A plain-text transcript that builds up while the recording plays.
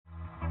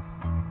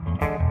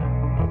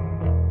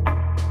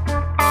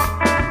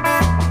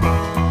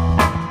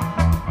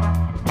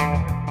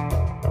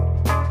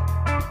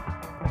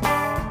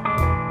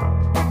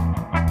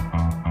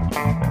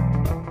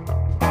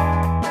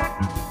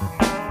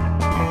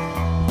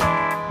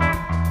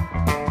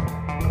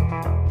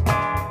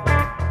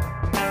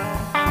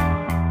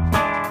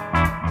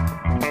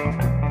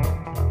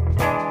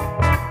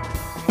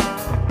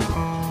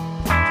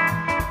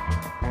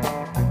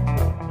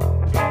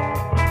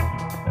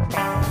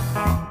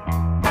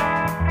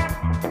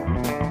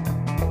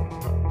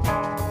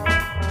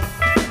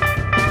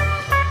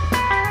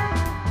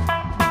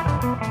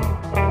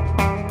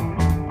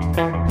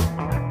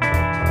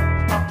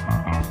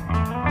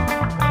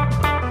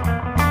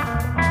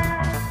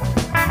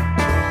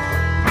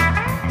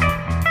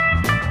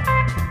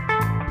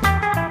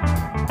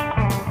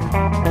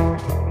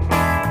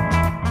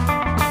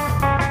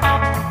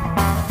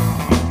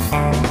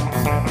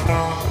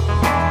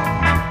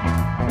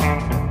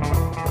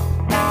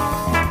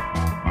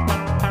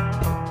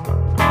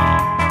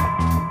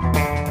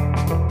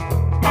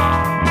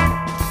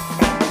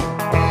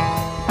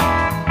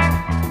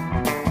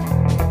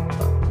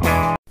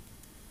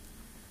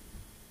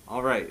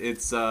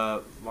It's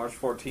March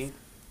 14th,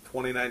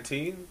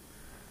 2019.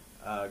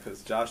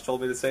 Because Josh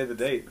told me to say the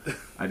date.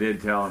 I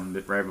did tell him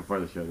that right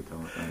before the show to tell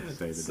him to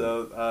say the date.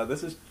 So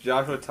this is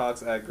Joshua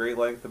Talks at great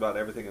length about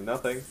everything and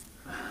nothing.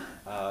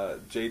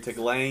 Jay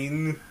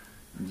Tiglane.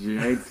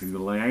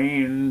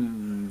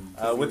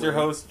 With your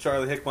host,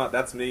 Charlie Hickmott.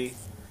 That's me.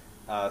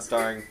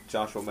 Starring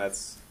Joshua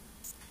Metz.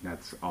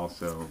 That's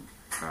also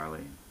Charlie.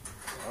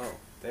 Oh,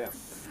 damn.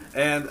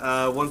 And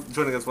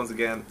joining us once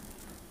again,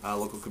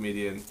 local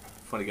comedian,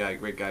 funny guy,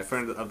 great guy,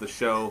 friend of the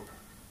show.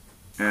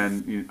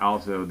 And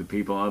also the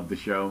people of the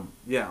show.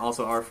 Yeah,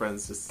 also our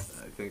friends. Just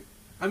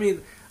I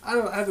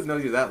haven't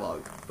known you that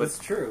long, but it's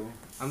true.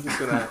 I'm just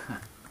gonna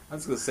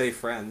say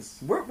friends.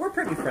 We're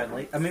pretty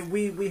friendly. I mean,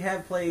 we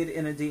have played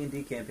in a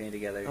D&D campaign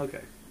together.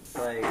 Okay.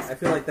 Like, I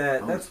feel like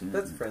that's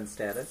friend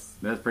status.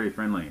 That's pretty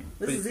friendly.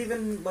 This is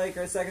even like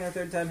our second or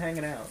third time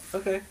hanging out.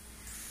 Okay.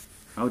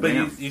 Oh, but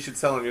damn. You should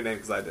tell him your name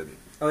because I didn't.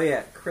 Oh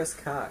yeah, Chris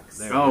Cox.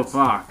 Oh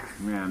fuck,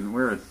 man,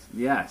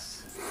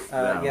 yes.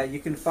 Yeah, you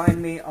can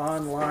find me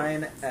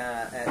online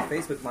at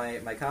Facebook.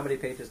 My comedy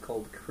page is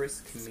called Chris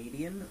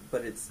Comedian,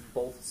 but it's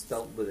both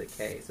spelled with a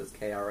K, so it's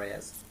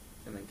KRAS,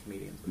 and then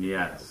comedians with a K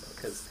also,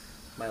 because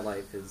my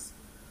life is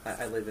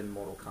I live in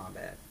Mortal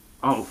Kombat.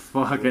 Oh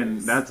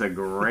fucking, that's a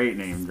great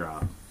name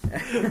drop.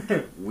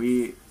 Hey,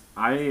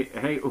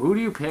 who do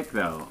you pick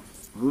though?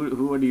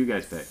 Who do you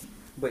guys pick?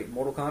 Wait,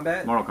 Mortal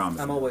Kombat? Mortal Kombat.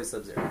 I'm always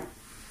Sub-Zero.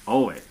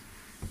 Always.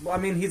 Well, I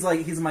mean, he's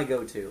my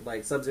go-to.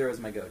 Like, Sub-Zero is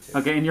my go-to.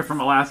 Okay, and you're from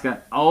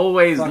Alaska.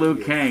 Always Fuck Liu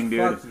you. Kang,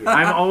 dude. Fuck you.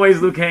 I'm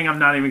always Liu Kang. I'm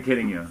not even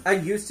kidding you. I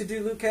used to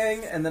do Liu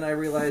Kang, and then I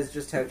realized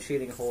just how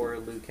cheating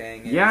whore Liu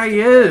Kang is. Yeah, he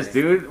is,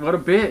 dude. What a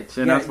bitch.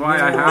 And that's why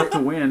I have to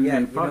win Yeah,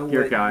 and fuck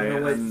your guy.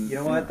 You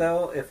know what,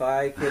 though? If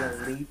I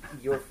can leap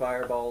your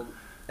fireball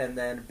and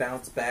then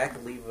bounce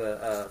back, leave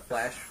a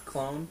flash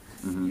clone,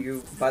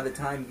 by the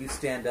time you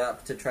stand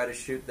up to try to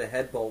shoot the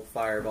headbolt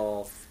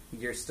fireball,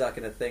 you're stuck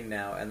in a thing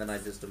now, and then I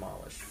just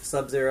demolish.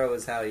 Sub-Zero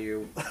is how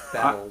you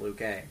battle Liu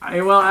Kang.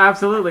 Well,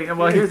 absolutely.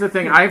 Well, here's the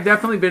thing. I've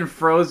definitely been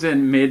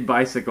frozen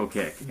mid-bicycle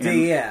kick.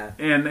 Yeah.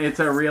 And it's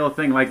a real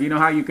thing. Like, you know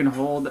how you can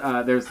hold,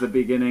 there's the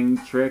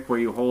beginning trick where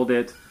you hold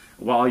it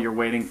while you're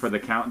waiting for the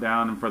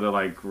countdown and for the,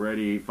 like,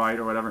 ready fight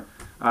or whatever.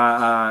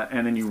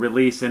 And then you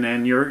release, and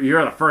then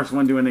you're the first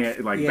one doing the,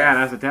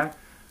 badass attack.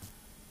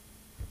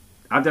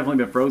 I've definitely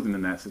been frozen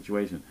in that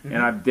situation, and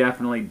I've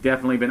definitely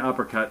been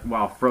uppercut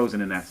while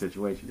frozen in that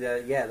situation.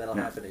 Yeah, that'll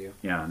happen to you.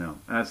 Yeah, no.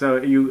 So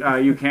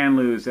you can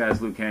lose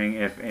as Liu Kang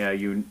if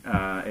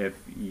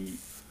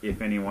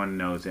anyone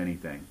knows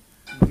anything.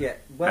 Yeah,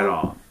 well, at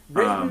all.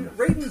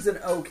 Raiden's an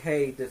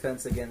okay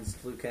defense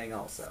against Liu Kang.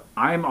 Also,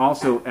 I'm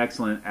also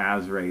excellent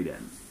as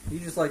Raiden. You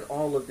just like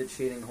all of the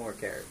cheating whore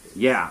characters.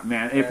 Yeah,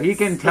 man. If he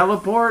can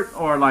teleport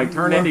or like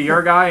turn into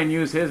your guy and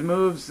use his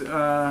moves,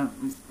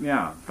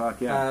 yeah, fuck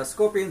yeah.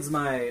 Scorpion's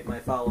my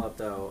follow up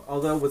though.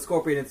 Although with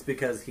Scorpion, it's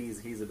because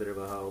he's a bit of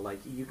a hoe. Like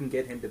you can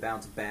get him to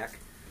bounce back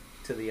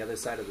to the other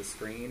side of the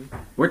screen.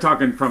 We're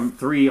talking from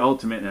 3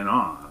 Ultimate and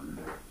on.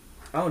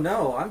 Oh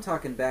no, I'm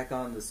talking back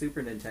on the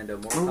Super Nintendo.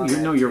 Mortal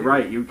Kombat you're 2.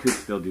 right. You could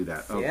still do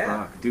that. Oh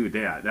yeah. Fuck, dude,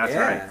 yeah, that's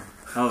right.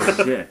 Oh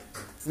shit.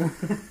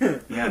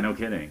 Yeah, no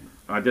kidding.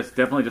 I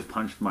definitely just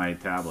punched my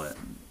tablet.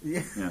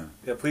 Yeah.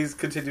 Yeah, please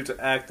continue to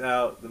act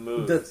out the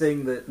moves. The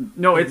thing that...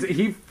 No,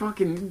 he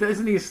fucking...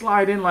 Doesn't he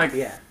slide in like...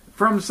 Yeah.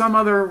 From some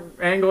other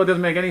angle, it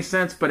doesn't make any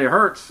sense, but it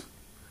hurts.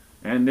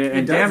 And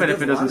damn it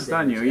if it doesn't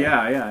stun you.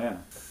 Yeah.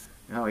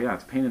 Oh yeah,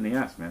 it's a pain in the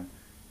ass, man.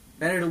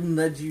 And it'll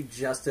nudge you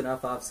just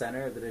enough off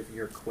center that if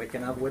you're quick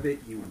enough with it,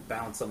 you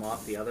bounce them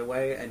off the other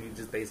way, and you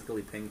just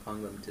basically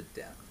ping-pong them to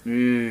death.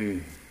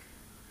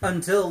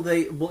 Until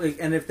they,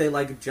 and if they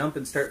like jump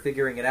and start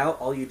figuring it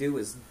out, all you do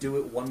is do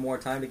it one more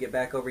time to get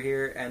back over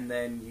here, and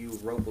then you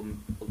rope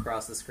them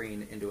across the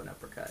screen into an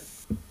uppercut.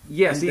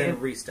 Yeah, and then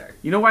restart.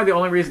 You know why the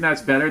only reason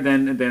that's better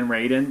than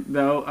Raiden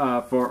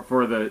though,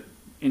 for the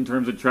in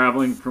terms of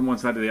traveling from one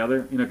side to the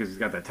other, you know, because he's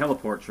got that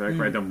teleport trick,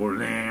 right?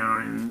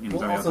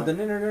 Well, also the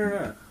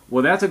no.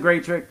 Well, that's a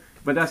great trick,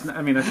 but that's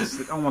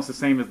just almost the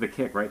same as the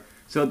kick, right?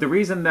 So the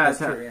reason that's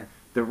true, yeah.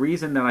 The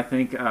reason that I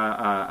think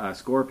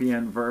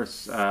Scorpion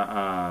versus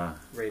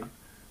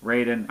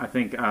Raiden, I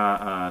think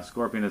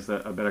Scorpion is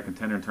a better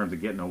contender in terms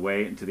of getting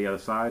away to the other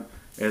side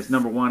is,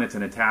 number one, it's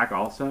an attack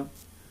also.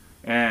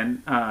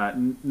 And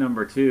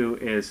number two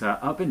is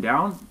up and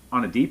down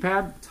on a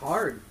D-pad. It's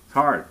hard. It's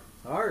hard.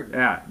 Hard.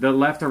 Yeah. The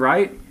left to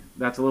right,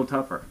 that's a little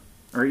tougher.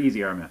 Or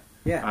easier, I meant.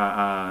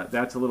 Yeah.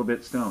 That's a little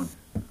bit stoned.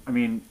 I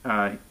mean,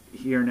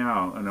 here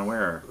now,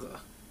 unaware.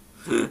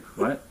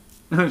 What?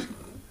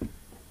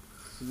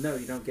 No,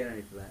 you don't get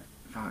any for that.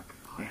 Fuck.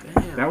 Oh,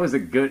 damn. That was a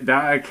good...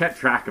 I kept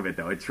track of it,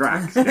 though. It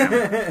tracks. Damn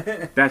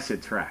it. That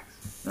shit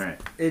tracks. All right.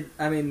 It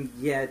did.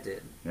 Yeah, it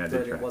did but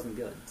track. It wasn't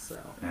good, so...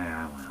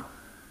 Yeah, well.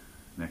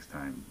 Next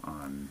time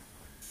on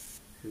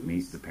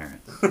Meet the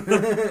Parents.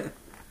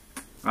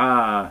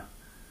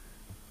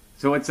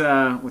 So what's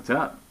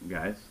up,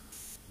 guys?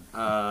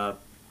 Not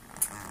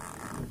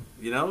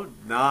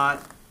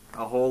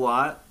a whole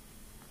lot.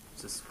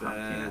 Just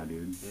yeah,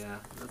 dude. Yeah,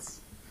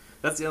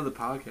 that's the end of the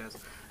podcast.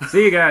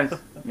 See you guys.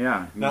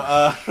 Yeah.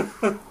 No,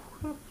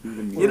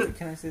 Even You more. know-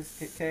 Can I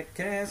say?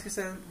 Can I ask you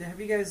something? Have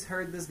you guys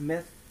heard this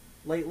myth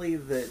lately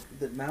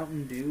that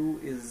Mountain Dew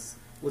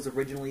was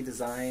originally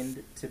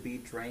designed to be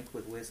drank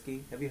with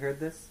whiskey? Have you heard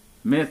this?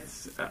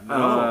 Myths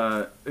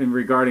No. in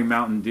regarding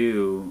Mountain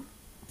Dew.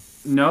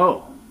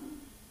 No,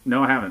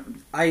 I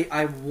haven't.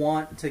 I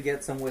want to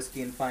get some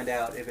whiskey and find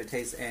out if it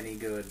tastes any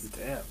good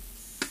damn.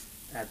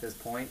 at this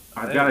point.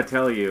 I've Yeah. got to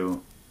tell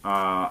you,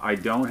 I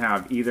don't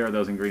have either of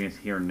those ingredients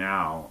here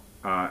now.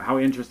 How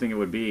interesting it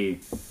would be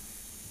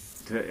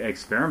to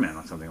experiment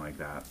on something like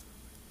that.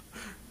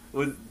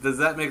 Does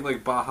that make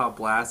like Baja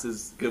Blast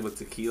is good with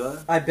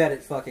tequila? I bet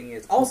it fucking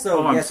is. Also,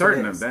 Oh, I'm yes,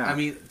 certain it of is. that. I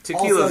mean,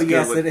 tequila Also, is good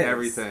yes, with it is.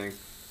 everything.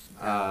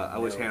 I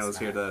wish No, Hannah it's was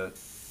here not.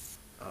 to.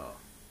 Oh,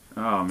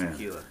 Oh man,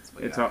 tequila. That's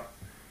my it's guy. all.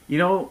 You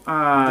know.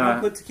 Don't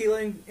put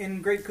tequila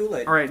in grape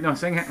Kool-Aid. All right, no,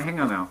 hang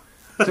on now.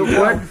 So You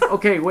what?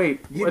 Okay, wait.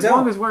 You as don't.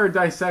 long as we're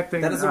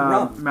dissecting That is a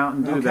rum.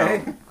 Mountain Dew,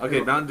 Okay. though.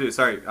 Okay, Mountain Dew.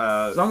 Sorry.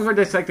 As long as we're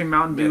dissecting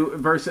Mountain Dew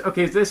versus,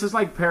 okay, this is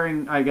like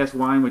pairing, I guess,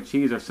 wine with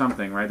cheese or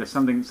something, right? There's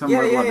something Yeah,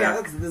 level of yeah.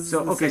 that. This is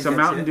So the okay, same so kind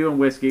of Mountain shit. Dew and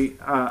whiskey,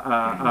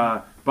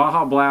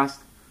 Baja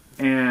Blast,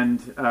 and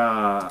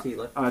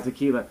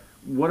tequila.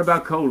 What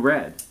about Code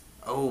Red?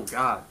 Oh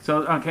God,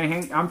 So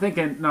okay, I'm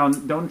thinking. No,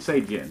 don't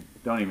say gin.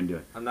 Don't even do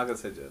it. I'm not gonna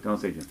say gin. Don't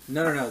say gin.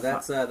 No.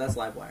 That's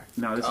Livewire.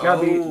 No,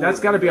 Oh. that's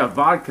got to be a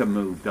vodka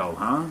move, though,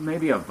 huh?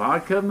 Maybe a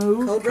vodka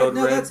move. Code Code Red.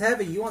 No, Red. that's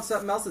heavy. You want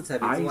something else that's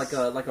heavy? It's Ice.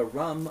 like a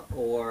rum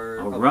or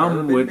A rum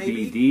bourbon, would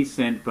maybe? be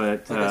decent,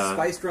 but Like a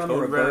spiced rum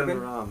or a Code Red bourbon.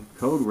 and rum.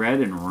 Code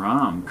Red and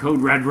rum.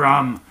 Code Red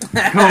rum.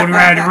 Code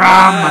Red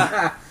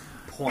rum.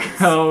 Points.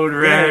 Code There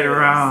Red it is.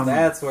 rum.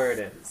 That's where it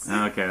is.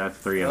 Okay, that's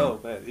 3 Oh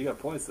of them. man, you got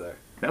points there.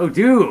 Oh,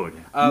 dude.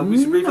 We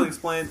should briefly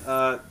explain.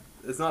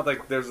 It's not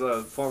like there's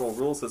a formal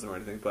rule system or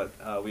anything, but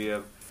we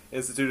have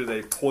instituted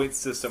a point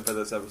system for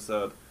this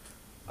episode,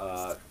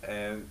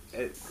 and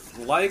it,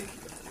 like,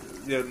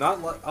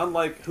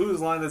 unlike whose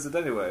line is it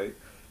anyway,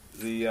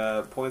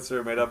 the points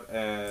are made up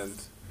and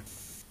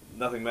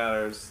nothing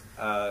matters.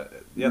 The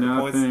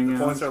Nothing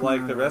points are else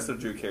like the rest matters. of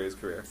Drew Carey's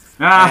career.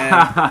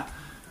 Yeah.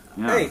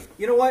 Hey,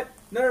 you know what?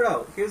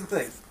 No. Here's the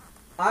thing.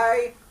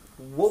 I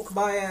woke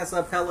my ass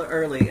up hella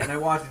early and I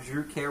watched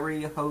Drew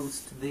Carey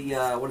host the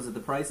The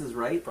Price is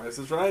Right. Price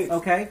is right.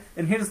 Okay,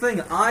 and here's the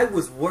thing. I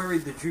was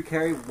worried that Drew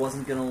Carey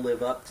wasn't going to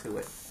live up to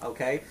it,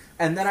 okay?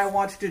 And then I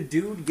watched a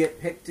dude get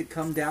picked to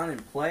come down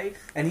and play,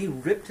 and he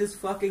ripped his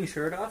fucking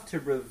shirt off to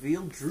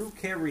reveal Drew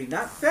Carey,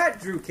 not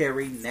fat Drew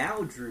Carey,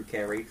 now Drew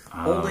Carey,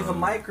 holding a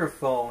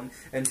microphone,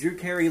 and Drew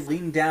Carey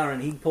leaned down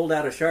and he pulled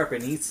out a Sharp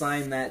and he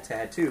signed that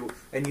tattoo.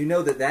 And you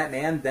know that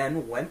man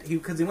then went,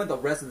 because he went the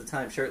rest of the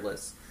time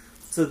shirtless,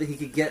 so that he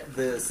could get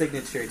the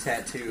signature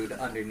tattooed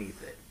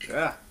underneath it.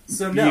 Yeah.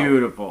 So no,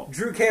 Beautiful.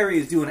 Drew Carey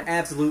is doing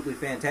absolutely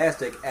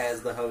fantastic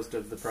as the host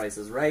of The Price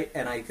is Right,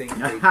 and I think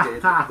they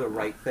did the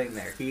right thing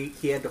there.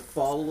 He had to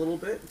fall a little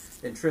bit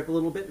and trip a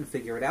little bit and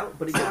figure it out,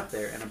 but he got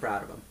there, and I'm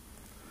proud of him.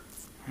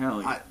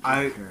 Hell yeah.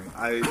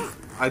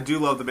 I do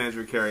love the man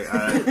Drew Carey.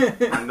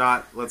 I'm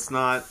not. Let's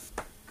not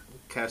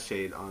cast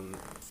shade on.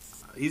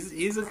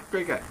 He's a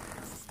great guy.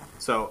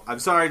 So I'm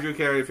sorry, Drew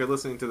Carey, if you're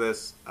listening to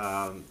this.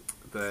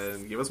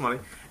 Then give us money,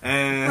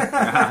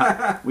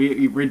 and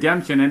we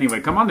redemption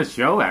anyway. Come on the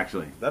show,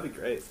 actually. that'd be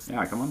great.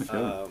 Yeah, come on the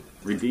show. Um,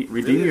 Redeem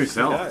Really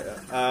yourself.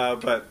 interesting guy,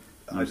 but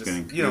I'm I just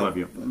kidding. you We know, love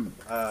you.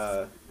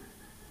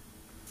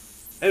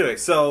 Anyway,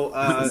 so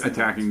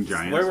Attacking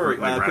giants. where were we?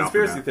 like, right off the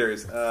Conspiracy bat.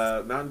 theories.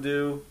 Mountain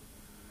Dew.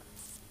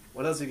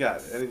 What else you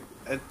got?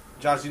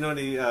 Josh, you know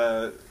any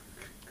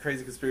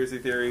crazy conspiracy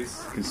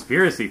theories?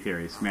 Conspiracy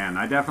theories, man.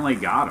 I definitely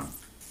got them.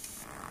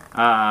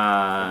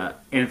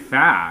 In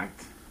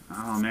fact,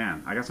 oh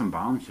man, I got some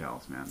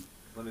bombshells, man.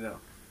 Let me know.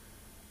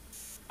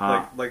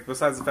 Uh, Like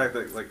besides the fact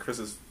that like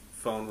Chris's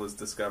phone was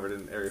discovered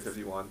in Area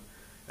 51,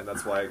 and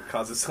that's why it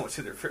causes so much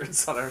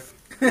interference on our.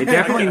 it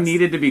definitely Yes.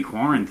 needed to be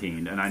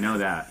quarantined, and I know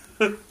that.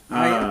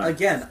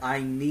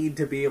 I need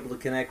to be able to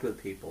connect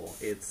with people.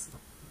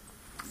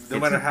 No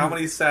matter how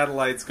many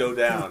satellites go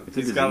down, It's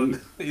a he's got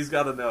disease.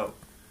 to know.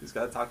 He's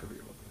got to talk to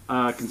people.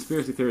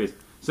 Conspiracy theories.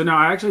 So no,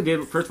 I actually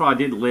did. First of all, I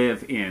did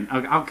live in.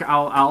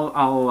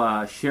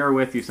 I'll share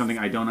with you something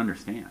I don't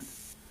understand.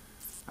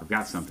 I've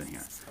got something here.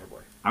 Oh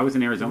boy. I was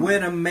in Arizona.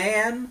 When a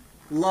man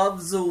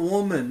loves a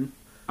woman,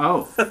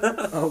 Oh,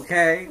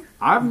 okay,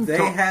 they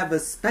have a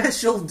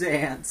special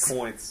dance.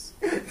 Points.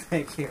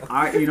 Thank you.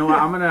 You know what?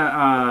 I'm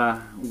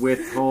gonna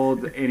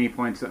withhold any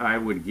points that I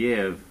would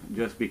give,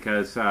 just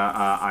because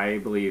I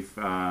believe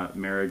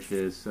marriage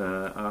is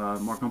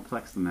more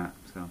complex than that.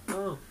 So.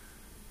 Oh.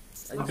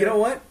 You know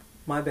what?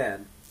 My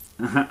bad.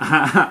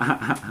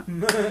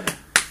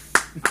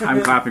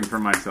 I'm clapping for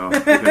myself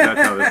because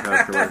that's how this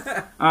has to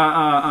work.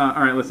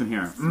 All right, listen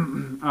here.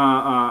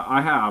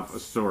 I have a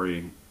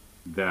story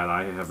that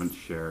I haven't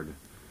shared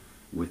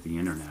with the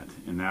internet,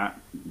 and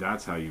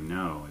that's how you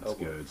know it's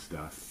good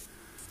stuff.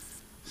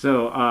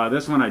 So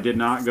this one I did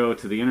not go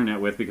to the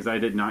internet with because I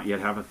did not yet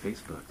have a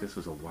Facebook. This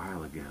was a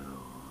while ago.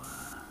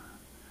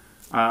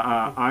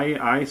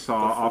 I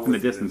saw The off in the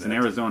full distance in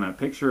internet. Arizona.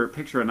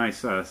 Picture a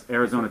nice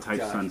Arizona type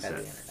Josh sunset.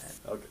 had the internet.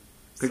 Okay.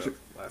 Picture-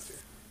 So, last year.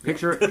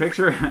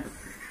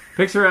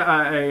 Picture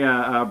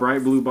a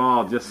bright blue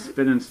ball just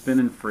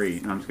spinning free.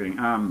 No, I'm just kidding.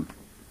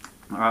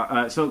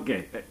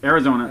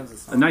 Arizona, That was a a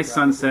song, nice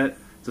probably. sunset.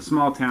 It's a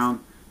small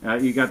town.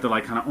 You got the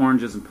like kind of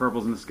oranges and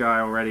purples in the sky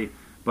already,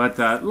 but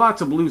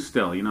lots of blue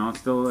still. You know, it's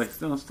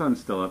still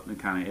sun's still up and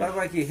kind But of.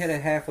 like you hit a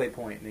halfway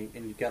point and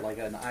you've got like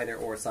an either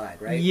or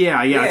side, right?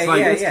 Yeah. It's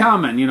like it's yeah.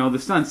 coming. You know, the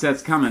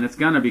sunset's coming. It's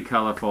gonna be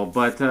colorful.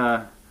 But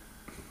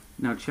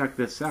now check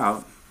this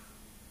out.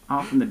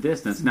 Off in the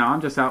distance. Now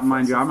I'm just out.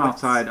 Mind you, I'm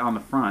outside on the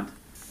front,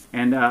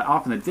 and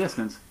off in the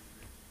distance,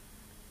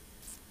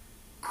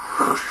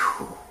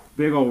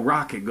 big old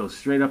rocket goes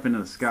straight up into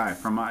the sky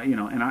from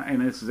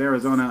and this is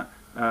Arizona,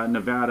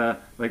 Nevada,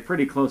 like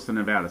pretty close to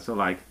Nevada. So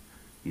like,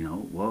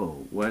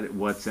 whoa,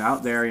 what's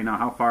out there? You know,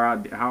 how far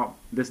out? How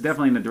this is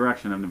definitely in the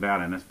direction of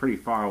Nevada, and it's pretty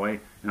far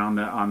away and on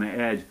the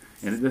edge.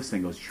 And this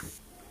thing goes.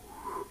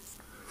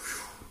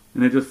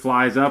 And it just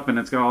flies up, and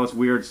it's got all this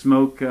weird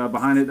smoke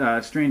behind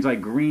it. Strange,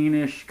 like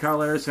greenish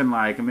colors, and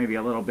like maybe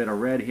a little bit of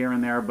red here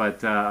and there,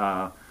 but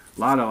a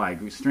lot of like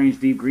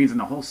strange deep greens, and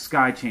the whole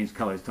sky changed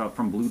colors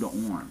from blue to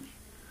orange.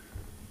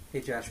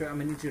 Hey Joshua, I'm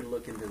gonna need you to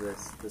look into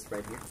this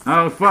right here.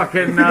 Oh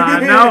fucking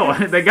no!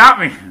 They got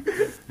me.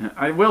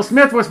 Will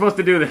Smith was supposed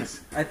to do this.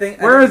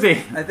 Where is he?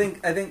 I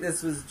think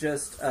this was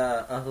just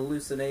a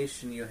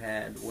hallucination you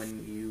had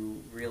when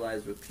you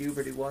realized what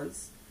puberty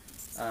was.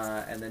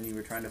 And then you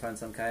were trying to find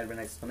some kind of an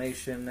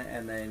explanation,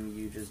 and then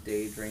you just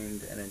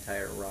daydreamed an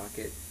entire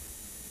rocket.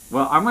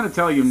 Well, I'm going to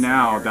tell you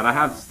now Scenario. that I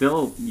have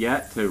still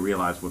yet to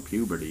realize what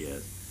puberty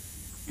is,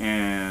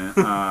 and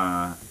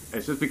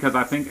it's just because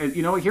I think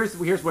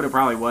here's what it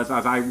probably was.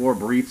 As I wore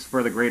briefs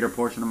for the greater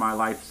portion of my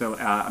life, so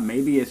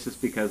maybe it's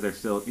just because they're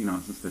still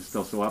since they're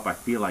still so up, I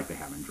feel like they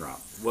haven't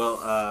dropped.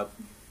 Well,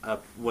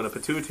 when a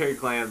pituitary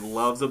gland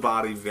loves a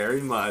body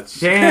very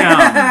much,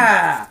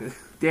 Damn.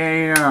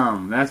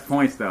 Damn, that's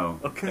points though.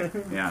 okay,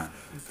 Yeah.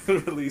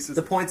 releases.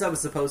 The points I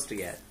was supposed to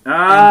get, and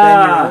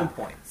then your own Ah,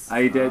 points.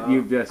 I did.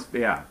 You just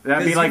That'd be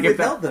Because like you if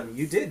withheld them.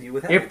 You did. You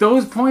withheld if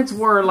those points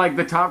were like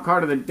the top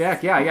card of the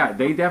deck. Yeah,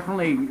 they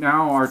definitely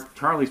now are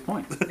Charlie's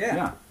points.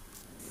 Yeah.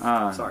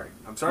 Sorry,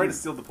 I'm sorry to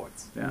steal the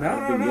points. Yeah, No,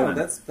 that'd no, be no.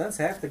 good. That's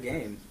half the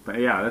game. But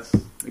yeah, that's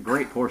a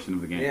great portion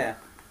of the game. Yeah.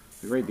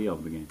 It's a great deal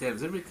of the game. Damn,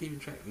 is everybody keeping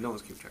track? No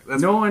one's keeping track.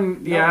 That's No right.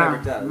 one, No yeah. one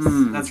ever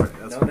does. That's right.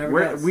 That's No right. one ever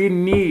does. We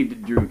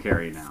need Drew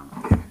Carey now.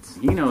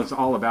 He knows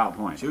all about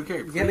points. Drew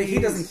Carey, Yeah, but he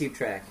please. doesn't keep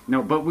track.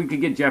 No, but we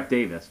could get Jeff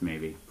Davis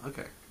maybe.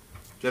 Okay.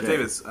 Jeff Sure.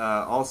 Davis,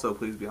 also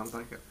please be on the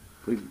podcast.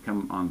 Please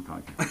come on the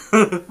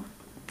podcast.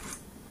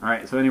 All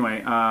right. So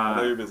anyway, I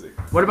know you're busy.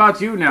 what about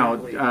you now?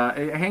 Don't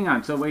leave. Hang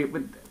on. So wait,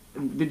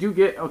 did you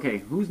get okay?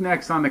 Who's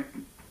next on the?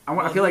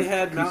 I feel like he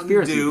had Mountain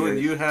conspiracy Dew, and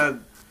theories. you had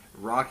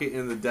Rocket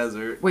in the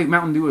Desert. Wait,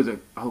 Mountain Dew is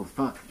oh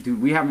fuck,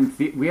 dude. We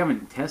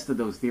haven't tested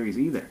those theories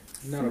either.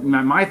 No.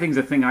 My thing's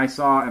a thing I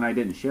saw and I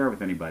didn't share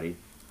with anybody.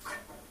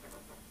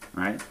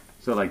 Right?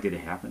 So like, did it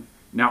happen?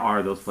 Now,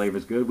 are those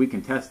flavors good? We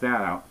can test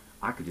that out.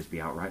 I could just be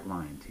outright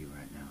lying to you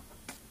right now.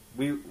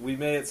 We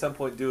may at some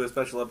point do a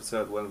special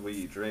episode when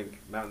we drink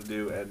Mountain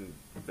Dew and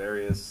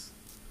various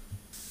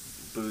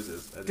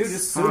boozes. And Dude,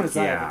 as soon Fuck as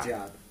I have a yeah.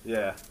 job.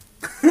 yeah.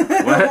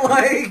 What?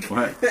 Like,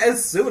 What?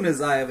 as soon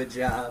as I have a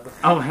job.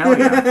 Oh hell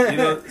yeah! You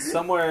know,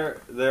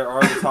 somewhere there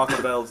are the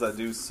Taco Bells that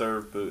do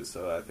serve booze,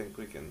 so I think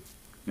we can.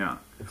 Yeah,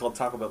 It's called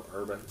Taco Bell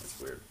Urban. It's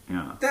weird.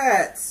 yeah.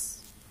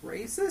 That's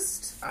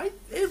racist.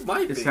 It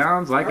might It be.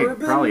 sounds like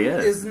Urban it probably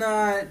is.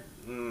 not.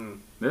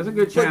 There's a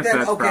good But chance then,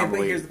 that's okay, but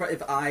probably. here's the part.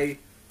 If I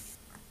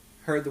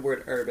heard the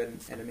word urban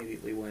and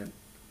immediately went,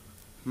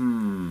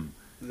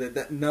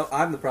 no,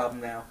 I'm the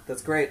problem now.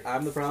 That's great.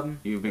 I'm the problem.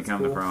 You've That's become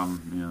cool. the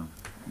problem.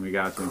 Yeah, we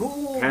got you.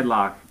 Cool.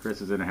 Headlock.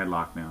 Chris is in a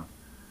headlock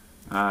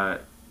now.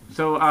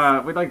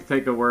 So we'd like to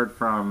take a word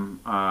from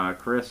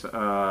Chris.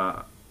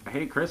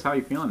 Hey, Chris, how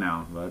you feeling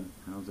now, bud?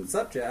 How's it? What's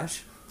up,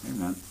 Josh? Hey,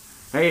 man.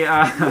 Hey,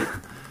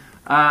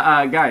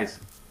 guys,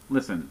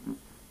 listen.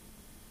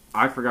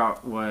 I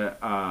forgot what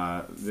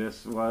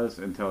this was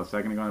until a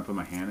second ago. I put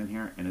my hand in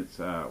here, and it's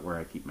where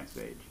I keep my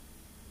sage.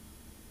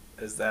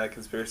 Is that a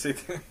conspiracy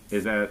theory?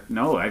 Is that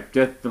no? I've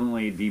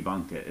definitely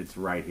debunked it. It's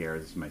right here.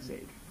 This is my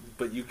sage.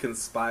 But you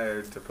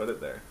conspired to put it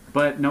there.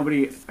 But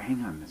nobody.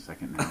 Hang on a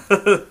second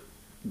now.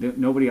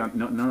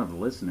 None of the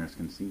listeners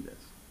can see this.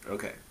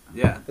 Okay.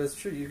 Yeah. That's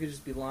true. You could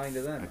just be lying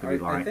to them. I could be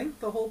lying. I think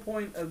the whole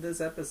point of this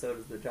episode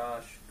is that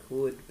Josh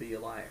could be a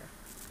liar.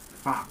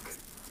 Fuck.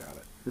 Got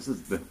it. This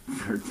is the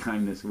third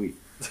time this week.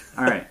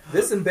 All right.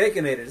 This and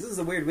Baconators. This is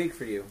a weird week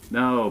for you.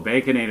 No,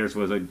 Baconators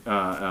was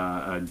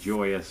a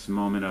joyous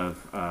moment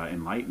of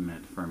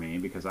enlightenment for me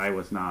because I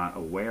was not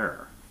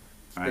aware.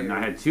 And I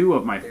had two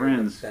of my They're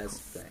friends the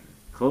best thing.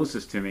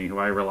 closest to me who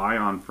I rely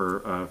on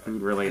for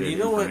food-related And you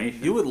know what?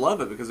 information. You would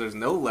love it because there's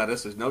no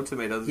lettuce, there's no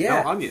tomatoes, there's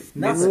Yeah. no onion.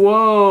 Nothing.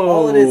 Whoa!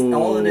 All it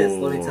is.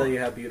 Let me tell you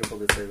how beautiful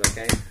this is.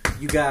 Okay,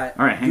 you got.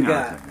 All right, hang you on a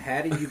got second.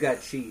 patty. You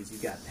got cheese. You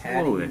got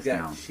patty. Slow You this got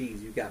down.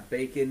 cheese. You got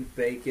bacon.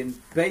 Bacon.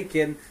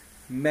 Bacon.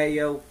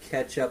 mayo,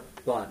 ketchup,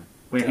 bun.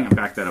 Wait, hang on.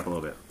 Back that up a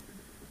little bit.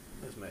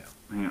 There's mayo.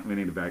 Hang on. We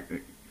need to back.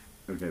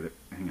 Okay,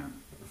 hang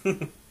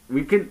on.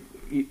 We could.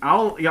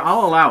 I'll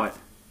allow it.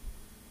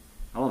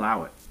 I'll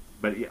allow it.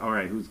 But all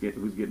right, who's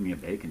getting me a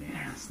Baconator?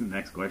 That's the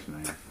next question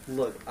I have.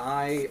 Look,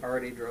 I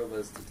already drove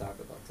us to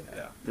Taco Bell today.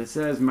 Yeah. This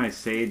has my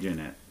sage in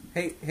it.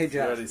 Hey, You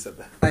Josh. already said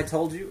that. I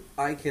told you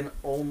I can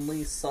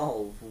only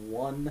solve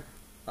one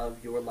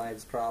of your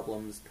life's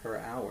problems per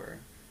hour.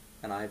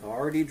 And I've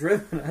already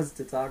driven us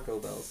to Taco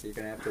Bell, so you're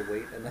going to have to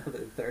wait another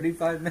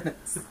 35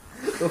 minutes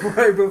before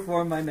I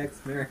perform my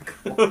next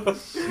miracle.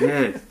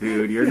 Shit,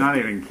 dude, you're not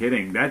even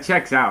kidding. That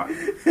checks out.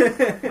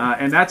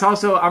 And that's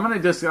also, I'm gonna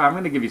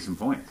give you some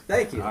points.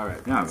 Thank you. All right.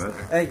 Yeah,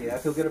 Thank you. I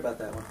feel good about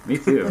that one. me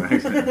too.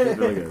 Actually, it's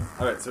really good.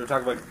 All right, so we're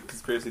talking about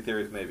conspiracy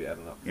theories, maybe. I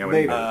don't know. Yeah, what do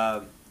you Maybe.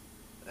 got?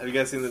 Have you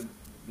guys seen the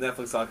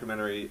Netflix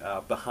documentary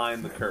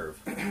Behind the Curve?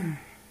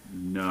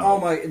 No. Oh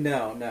my,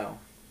 no.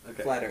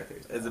 Okay. Flat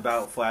Earthers. It's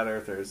about flat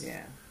earthers.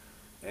 Yeah.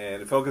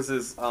 And it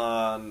focuses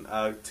on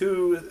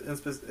two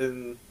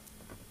in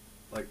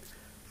like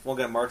one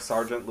guy, Mark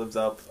Sargent, lives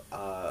up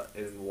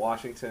in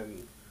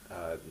Washington,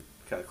 kind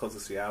of close to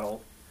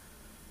Seattle,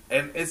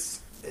 and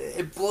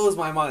it blows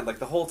my mind. Like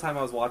the whole time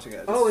I was watching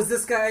it. Oh, is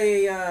this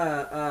guy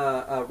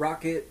a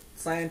rocket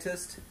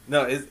scientist?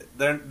 No,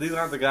 these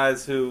aren't the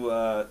guys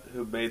who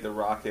made the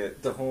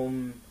rocket. The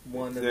home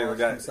one that They're the launched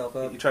guy- himself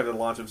up? He tried to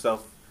launch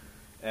himself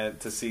and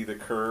to see the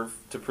curve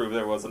to prove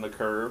there wasn't a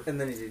curve.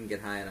 And then he didn't get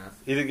high enough.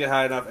 He didn't get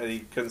high enough, and he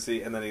couldn't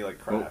see, and then he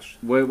crashed.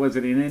 What, was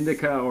it an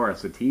indica or a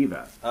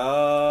sativa?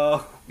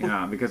 Oh,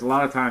 Yeah, because a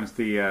lot of times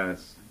the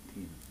sativa's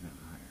not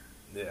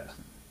higher. yeah.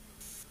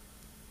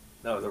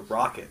 No, it was a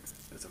rocket.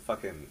 It's a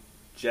fucking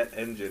jet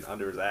engine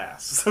under his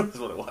ass. That's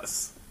what it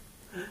was.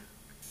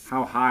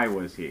 How high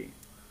was he?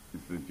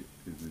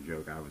 Is the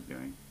joke I was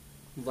doing.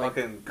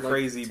 Fucking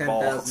crazy 10,000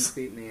 balls.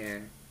 feet in the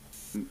air.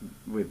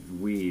 With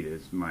weed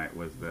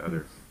was the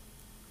other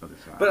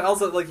side. But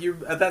also, you're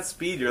at that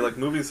speed, you're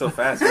moving so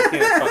fast, you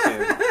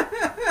can't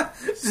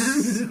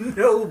fucking.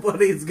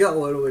 Nobody's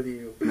going with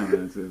you. No,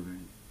 that's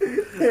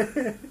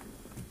it.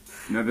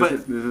 No,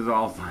 this is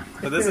all fun.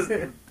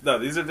 But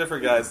these are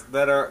different guys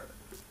that are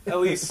at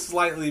least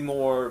slightly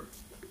more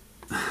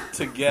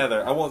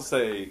together. I won't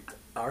say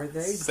Are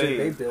they? Same.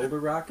 Did they build a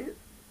rocket?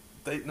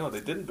 they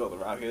didn't build a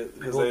rocket.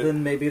 Well,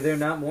 then maybe they're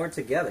not more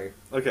together.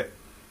 Okay.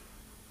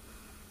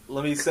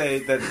 Let me say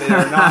that they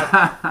are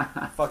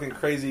not fucking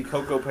crazy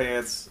Cocoa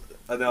Pants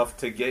enough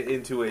to get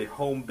into a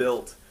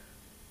home-built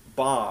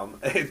bomb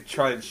and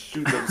try and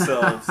shoot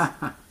themselves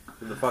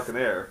in the fucking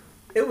air.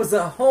 It was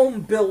a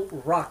home-built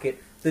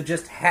rocket that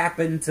just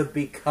happened to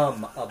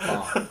become a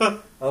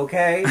bomb.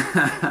 Okay?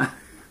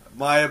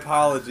 My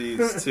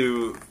apologies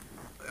to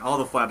all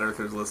the flat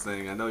earthers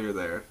listening. I know you're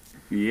there.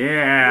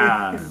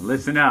 Yeah,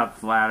 listen up,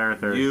 flat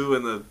earthers. You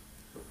and the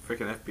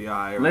freaking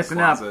FBI. Listen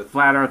up,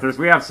 flat earthers.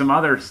 We have some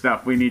other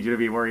stuff we need you to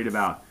be worried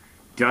about.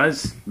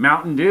 Does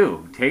Mountain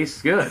Dew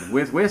taste good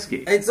with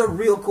whiskey? It's a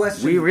real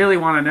question. We really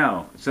want to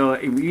know. So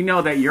we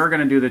know that you're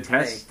going to do the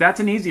test. Hey. That's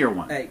an easier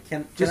one. Hey,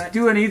 can Just I,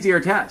 do an easier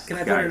test. Can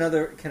I guys.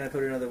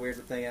 put another weird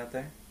thing out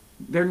there?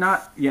 They're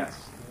not. Yes.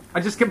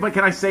 But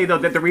can I say though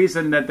that the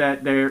reason that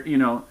they're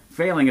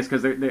failing is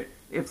because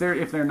if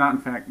they're not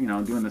in fact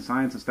doing the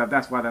science and stuff,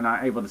 that's why they're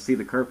not able to see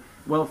the curve.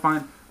 Well,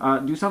 fine.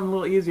 Do something a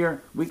little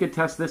easier. We could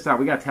test this out.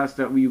 We got tests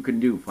that you can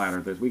do, flat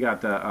earthers. We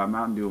got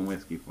Mountain Dew and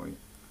whiskey for you.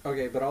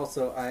 Okay, but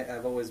also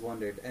I've always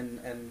wondered, and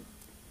I'm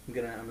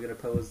gonna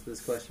pose this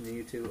question to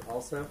you two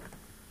also,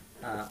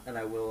 and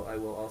I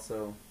will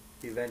also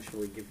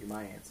eventually give you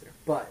my answer.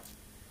 But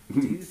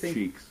do you think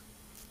Cheeks.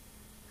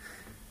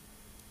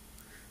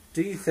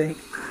 do you think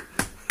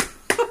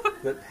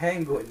that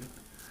Penguin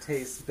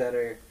tastes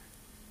better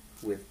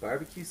with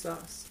barbecue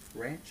sauce,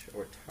 ranch,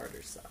 or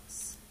tartar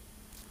sauce?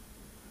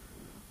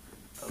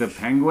 The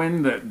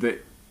penguin. The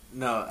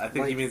No, I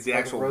think he means the Like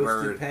actual roasted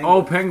bird.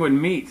 penguin?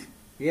 penguin meat.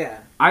 Yeah.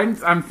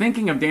 I'm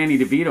thinking of Danny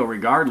DeVito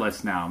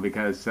regardless now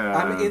because it's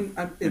an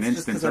just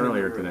instance 'cause I'm in the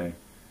earlier room. today.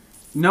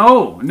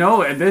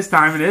 No, at this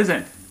time it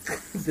isn't.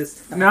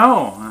 This time.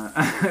 No,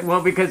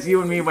 well because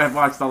you and me have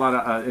watched a lot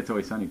of It's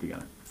Always Sunny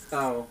together.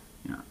 Oh.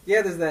 Yeah.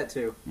 Yeah, there's that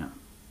too.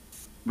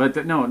 But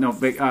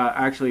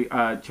actually,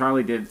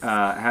 Charlie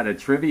had a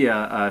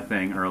trivia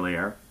thing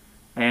earlier,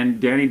 and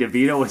Danny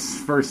DeVito was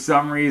for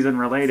some reason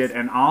related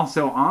and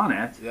also on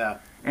it, Yeah.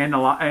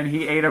 and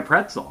he ate a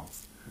pretzel.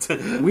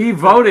 We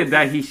voted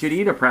that he should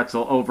eat a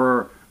pretzel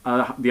over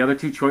the other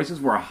two choices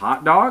were a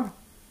hot dog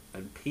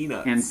And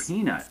peanuts. and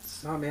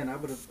peanuts. Oh man, I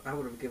would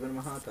have given him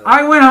a hot dog.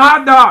 I went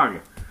hot dog.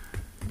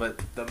 But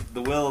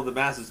the will of the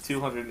masses,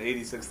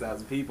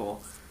 286,000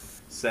 people,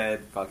 said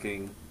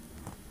fucking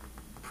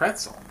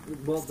pretzel.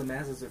 Well, the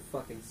masses are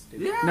fucking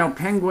stupid. Yeah. No,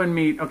 penguin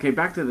meat. Okay,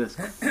 back to this.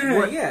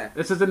 Yeah.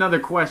 This is another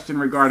question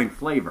regarding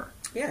flavor.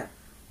 Yeah.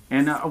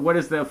 And what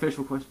is the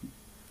official question?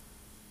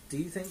 Do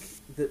you think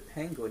that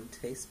penguin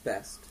tastes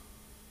best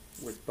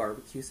with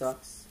barbecue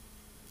sauce,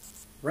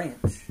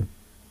 ranch,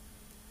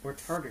 or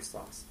tartar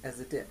sauce as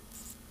a dip?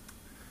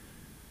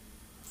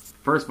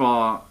 First of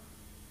all,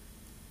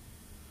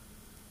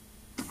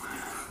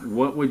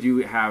 what would you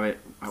have it?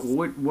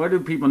 What do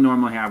people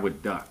normally have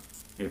with duck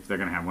if they're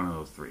gonna have one of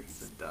those three?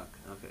 The duck.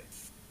 Okay.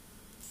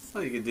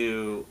 Well, you could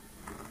do.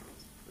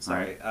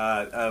 Sorry.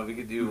 We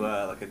could do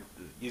like a.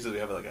 Usually we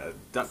have like a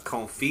duck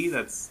confit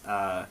that's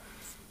kind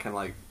of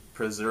like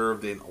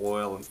preserved in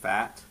oil and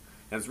fat,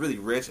 and it's really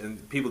rich.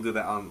 And people do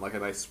that on like a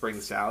nice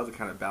spring salad to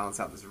kind of balance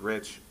out this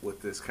rich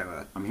with this kind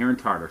of. I'm hearing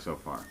tartar so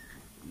far.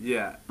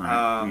 Yeah. All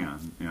right.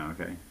 Yeah.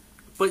 Okay.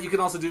 But you can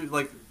also do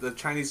like the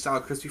Chinese style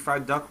crispy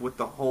fried duck with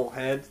the whole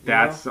head.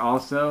 That's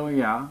also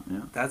yeah.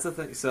 That's the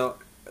thing. So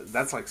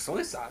that's like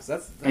soy sauce.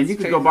 That's and you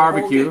could go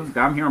barbecue.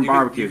 I'm hearing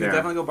barbecue you there. You could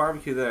definitely go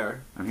barbecue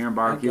there. I'm hearing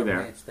barbecue I'd go there.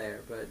 ranch there,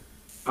 but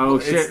Oh well,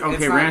 shit!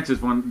 Okay, not, ranch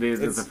is one.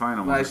 The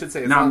final one. I should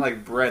say it's not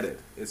like breaded.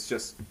 It's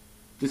just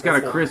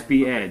got a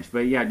crispy edge. But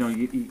yeah, no.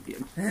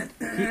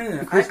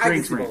 Chris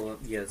drinks ranch.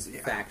 Yes,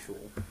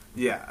 factual.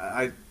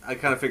 Yeah, I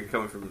kind of figured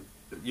coming from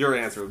your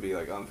answer would be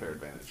like unfair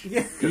advantage.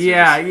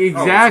 Yeah,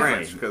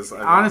 exactly. Because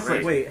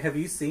honestly, wait, have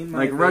you seen my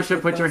like Russia?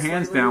 Put your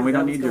hands lately? down. We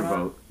don't need your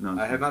vote. No,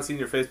 I have not seen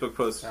your Facebook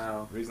post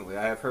recently.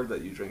 I have heard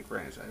that you drink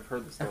ranch. I have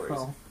heard the stories.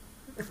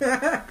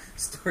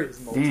 Stories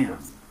multiple. Damn.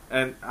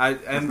 And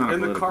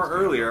in the car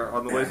earlier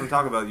on the way from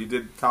Taco Bell, you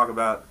did talk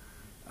about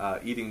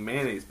eating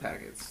mayonnaise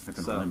packets. That's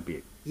an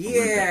Olympic.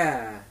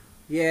 Yeah,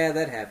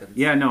 that happens.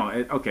 Yeah, no,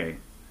 okay.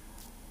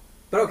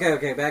 But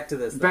okay, back to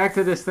this. Back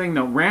to this thing,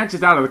 though. Ranch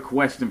is out of the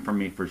question for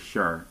me, for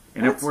sure.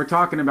 And if we're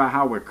talking about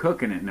how we're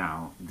cooking it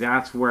now,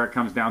 that's where it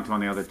comes down to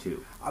on the other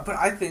two. But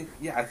I think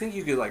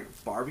you could, like,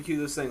 barbecue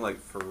this thing, like,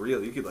 for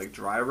real. You could, like,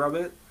 dry rub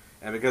it.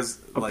 And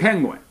because, like...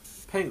 Penguin.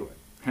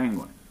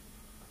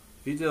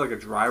 If you did, like, a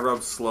dry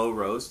rub, slow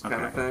roast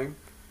kind of thing,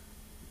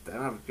 then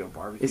I would go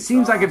barbecue It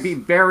seems sauce. like it'd be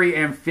very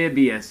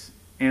amphibious.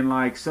 And,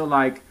 like, so,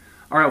 like...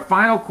 All right,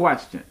 final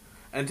question.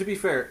 And to be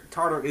fair,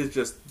 tartar is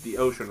just the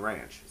ocean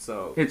ranch,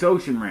 so... It's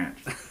ocean ranch.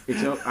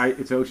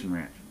 It's ocean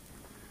ranch.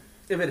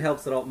 If it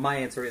helps at all, my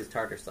answer is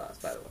tartar sauce,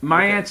 by the way.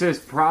 My answer is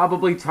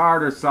probably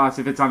tartar sauce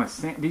if it's on a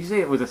did you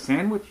say it was a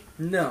sandwich?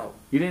 No.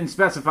 You didn't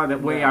specify the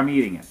way I'm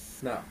eating it.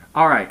 No.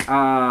 All right.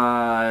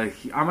 I'm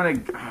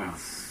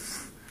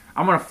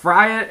gonna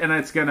fry it, and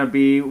it's gonna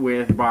be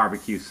with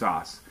barbecue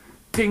sauce.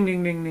 Ding,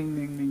 ding, ding, ding,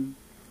 ding, ding.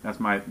 That's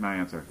my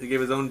answer. He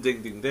gave his own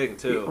ding, ding, ding,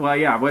 too. Well,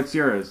 yeah. What's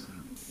yours?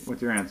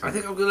 What's your answer? I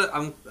think I'm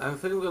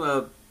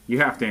gonna... You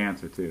have to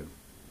answer, too.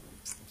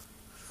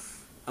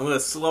 I'm gonna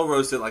slow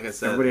roast it, like I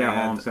said. Everybody at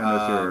home, send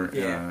us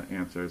your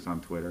answers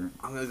on Twitter.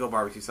 I'm gonna go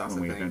barbecue sauce.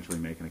 When we eventually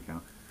make an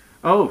account.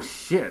 Oh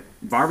shit!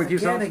 Barbecue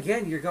sauce.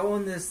 Again, you're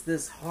going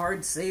this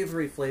hard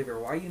savory flavor.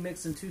 Why are you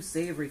mixing two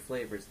savory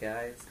flavors,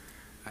 guys?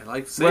 I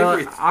like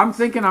savory. Well, I'm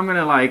thinking I'm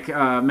gonna like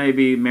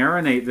maybe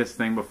marinate this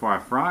thing before I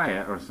fry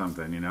it or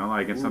something. You know,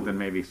 like it's something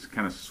maybe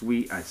kind of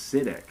sweet,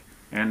 acidic.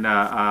 And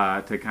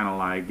to kind of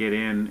like get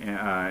in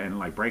and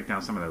like break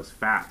down some of those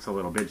fats a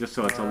little bit, just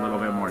so it's a little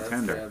bit more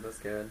tender. That's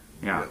good.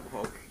 Yeah.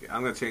 Okay.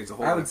 I'm gonna change the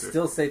whole. I would answer.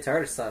 still say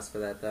tartar sauce for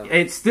that, though.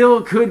 It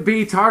still could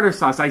be tartar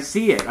sauce. I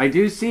see it. I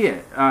do see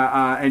it.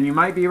 And you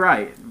might be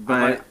right,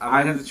 but I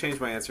might have to change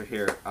my answer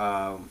here.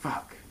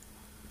 Fuck.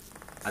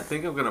 I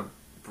think I'm gonna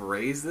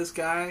braise this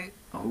guy.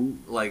 Oh.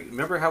 Like,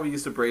 remember how we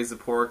used to braise the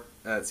pork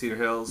at Cedar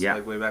Hills? Yeah.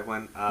 Like way back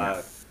when.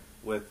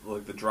 With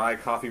like the dry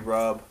coffee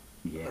rub.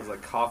 Yeah. It was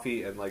like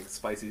coffee and like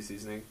spicy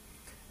seasoning,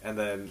 and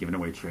then Giving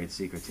away trade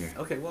secrets here.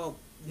 okay, well,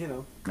 you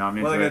know, No,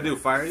 I'm what are they into gonna do?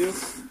 Fire you?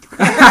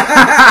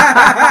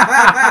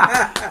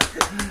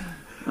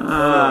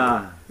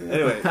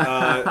 Anyway,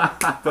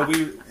 but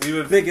we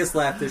would Biggest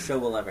laugh this show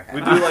will ever have.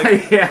 we do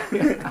like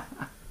yeah.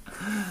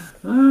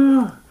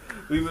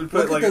 we would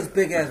put Look like at those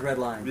big ass red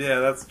lines. yeah,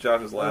 that's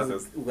Josh's laugh.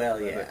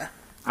 Well, yeah.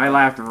 I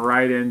laughed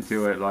right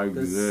into it like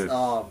this.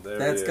 Oh, There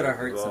that's we gonna go.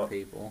 hurt Well, some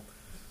people.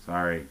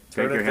 Sorry.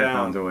 Turn Take your it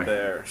down headphones away.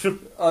 there.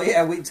 Oh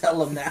yeah, we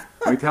tell them now.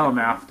 We tell them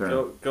after.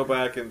 go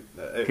back and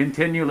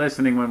Continue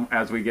listening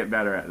as we get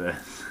better at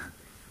this.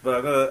 but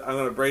I'm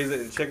gonna braise it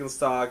in chicken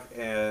stock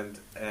and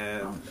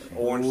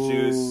orange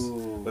juice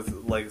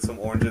with like some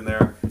orange in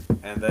there,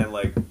 and then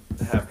like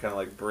have kind of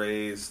like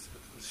braised,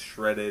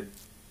 shredded.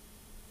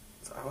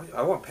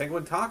 I want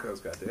penguin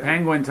tacos, goddamn.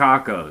 Penguin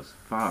tacos.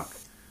 Fuck.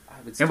 I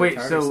would still wait,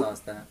 tartar so- sauce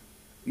that.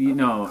 You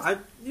know,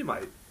 You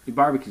might.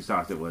 barbecue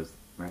sauce it was,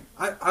 right?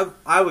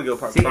 I would go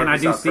See, barbecue and I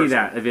do sauce see personally.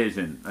 that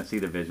vision. I see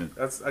the vision.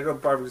 I go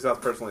barbecue sauce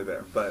personally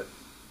there, but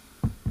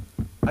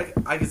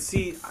I can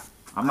see.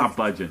 I'm not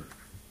budging.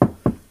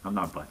 I'm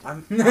not budging.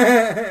 I'm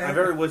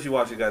very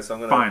wishy-washy, guys. So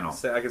I'm gonna Final.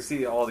 say I can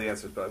see all the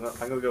answers, but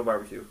I'm gonna go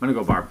barbecue. I'm gonna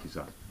go barbecue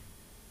sauce.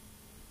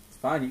 It's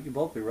fine. You can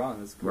both be wrong.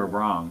 That's cool. We're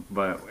wrong,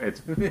 but it's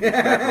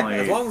definitely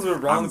As long as we're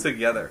wrong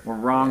together. we're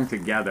wrong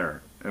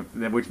together,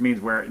 which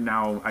means we're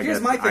now I Here's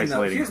guess my thing, though.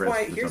 isolating Chris.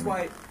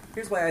 or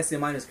Here's why I say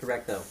mine is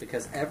correct, though,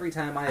 because every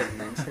time I have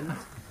mentioned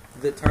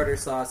that tartar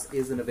sauce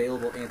is an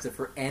available answer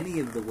for any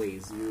of the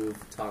ways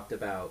you've talked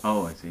about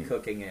Oh, I see.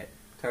 cooking it,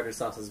 tartar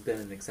sauce has been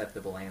an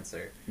acceptable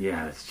answer.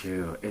 Yeah, that's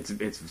true. It's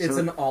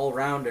an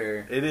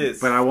all-rounder. It is.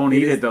 but I won't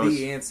eat is it those.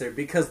 the answer,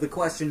 because the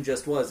question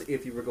just was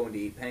if you were going to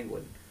eat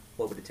penguin.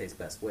 what would it taste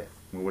best with?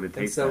 What would it And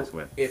taste so best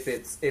with? if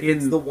it's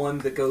the one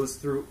that goes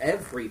through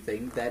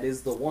everything, that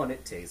is the one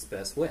it tastes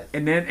best with.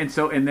 And then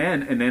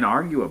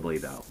arguably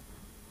though,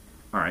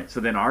 all right. So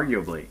then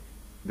arguably,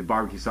 the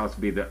barbecue sauce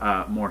would be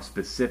the more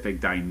specific,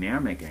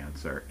 dynamic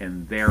answer,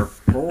 and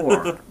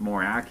therefore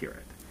more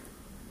accurate,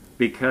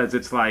 because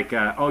it's like,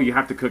 oh, you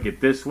have to cook it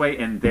this way,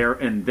 and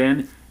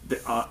then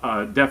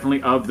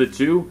definitely of the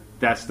two,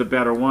 that's the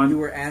better one. You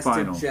were asked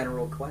Final. a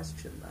general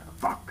question, though.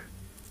 Fuck.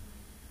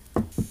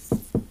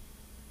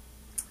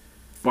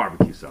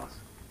 Barbecue sauce.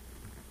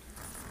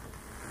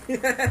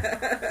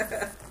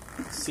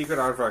 Secret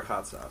aardvark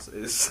hot sauce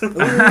is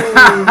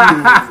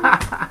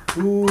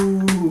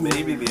Ooh.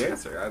 maybe the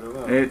answer. I don't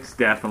know. It's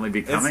definitely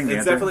becoming.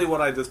 It's definitely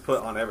what I just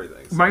put on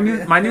everything. So. my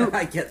new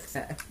I get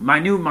that. my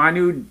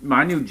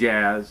new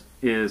jazz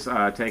is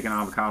taking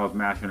avocados,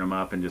 mashing them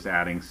up, and just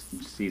adding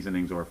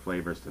seasonings or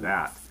flavors to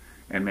that,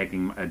 and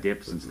making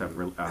dips and stuff.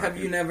 Have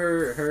you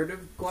never heard of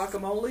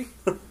guacamole?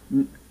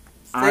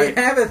 I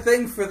They have a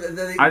thing for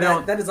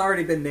that has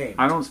already been named.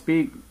 I don't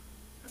speak.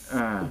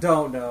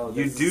 Don't know.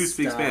 You This do is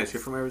speak stuff. Spanish.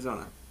 You're from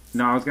Arizona.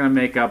 No, I was gonna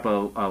make up a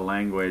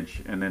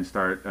language and then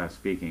start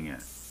speaking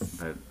it,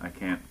 but I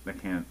can't.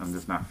 I'm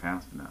just not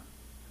fast enough.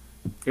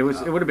 It would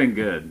have been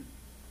good,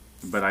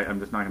 but I'm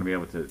just not gonna be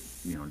able to,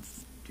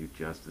 do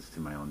justice to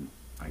my own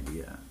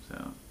idea.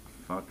 So,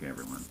 fuck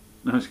everyone.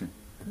 No, I'm just kidding.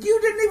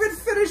 You didn't even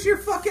finish your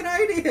fucking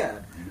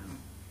idea.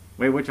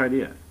 Wait, which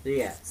idea?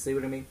 Yeah, see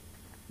what I mean?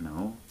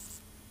 No.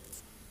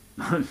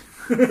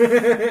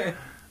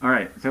 All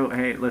right. So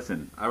hey,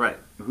 listen. All right.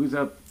 Who's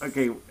up?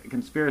 Okay,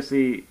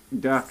 conspiracy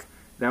duck.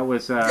 That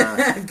was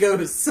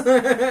Ghosts.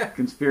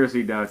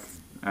 conspiracy duck.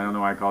 I don't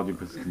know why I called you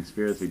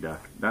conspiracy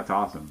duck. That's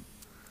awesome.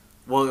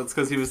 Well, it's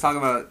because he was talking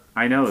about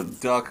I know,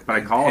 duck, but I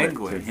and called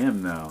penguin. it to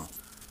him though.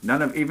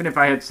 Even if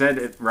I had said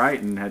it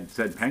right and had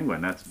said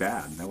penguin, that's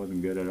bad. That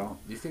wasn't good at all.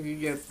 Do you think you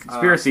can get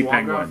Conspiracy foie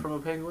penguin. gras from a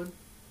penguin?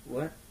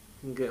 What?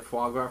 You can get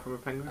foie gras from a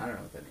penguin? I don't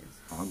know what that means.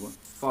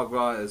 Foie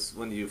gras is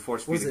when you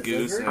force feed Was a it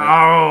goose. liver?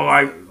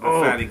 The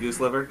fatty goose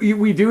liver.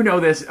 We do know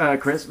this,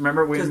 Chris.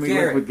 Remember when 'Cause we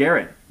Garrett. went with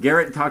Garrett?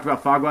 Garrett talked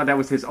about foie gras. That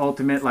was his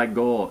ultimate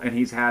goal, and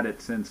he's had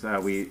it since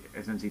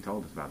he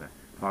told us about that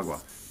foie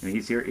gras. And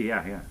he's here.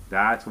 Yeah.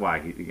 That's why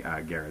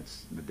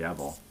Garrett's the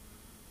devil.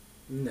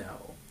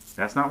 No.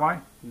 That's not why.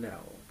 No.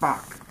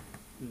 Fuck.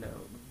 No.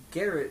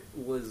 Garrett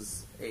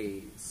was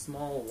a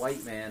small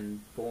white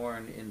man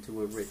born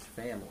into a rich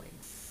family.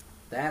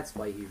 That's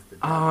why he's the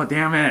devil. Oh,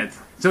 damn it!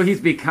 So he's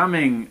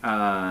becoming.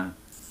 I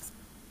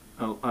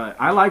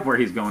like where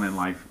he's going in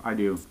life. I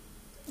do.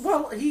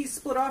 Well, he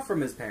split off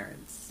from his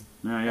parents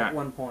Yeah. at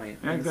one point.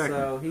 Yeah, And exactly.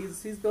 so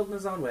he's building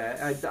his own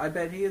way. I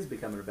bet he is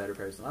becoming a better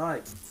person.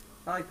 I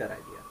like that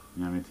idea.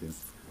 Yeah, me too.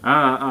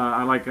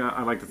 I like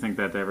to think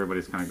that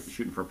everybody's kind of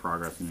shooting for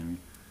progress. You know what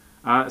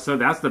I mean? So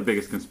that's the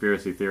biggest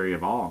conspiracy theory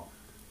of all,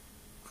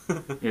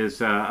 is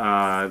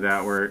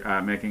that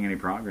we're making any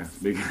progress,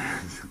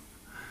 because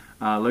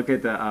look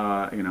at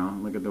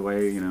the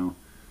way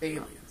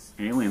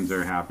aliens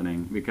are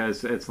happening,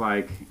 because it's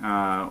like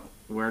how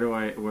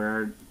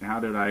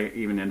did I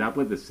even end up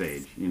with this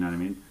sage? You know what I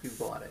mean? You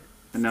bought it.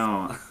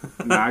 No,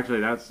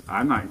 actually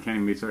can't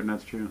even be certain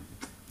that's true.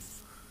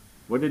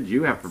 What did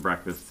you have for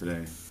breakfast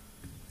today?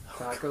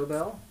 Taco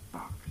Bell?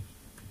 Fuck.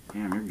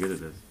 Damn, you're good at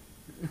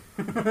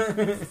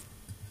this.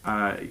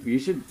 You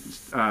should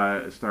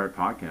start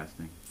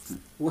podcasting.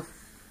 What?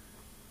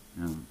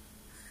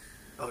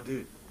 Oh,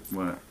 dude.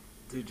 What?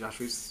 Dude, Josh,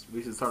 we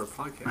should start a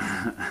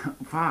podcast.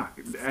 Fuck.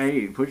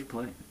 Hey, push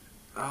play.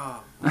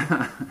 Oh.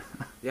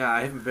 Yeah,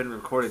 I haven't been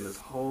recording this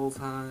whole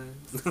time.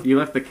 You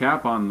left the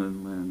cap on the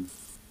lens.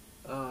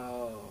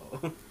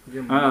 Oh.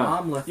 Your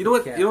mom left You know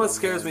what? the cat You know what on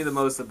scares there. me the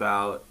most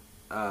about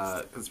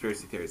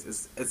conspiracy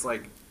theories? It's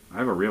like I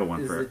have a real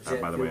one Is for the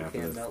jet by the way fuel after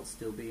can this. melt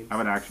steel beams? I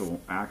have an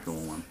actual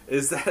one.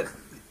 is that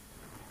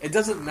it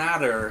doesn't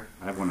matter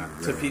I have one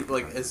out to people.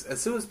 Like as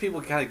soon as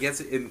people kind of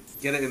get it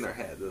in their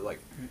head, they're like,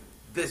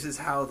 "This is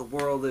how the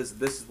world is.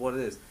 This is what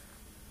it is."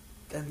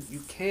 Then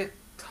you can't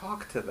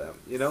talk to them,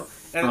 you know.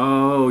 And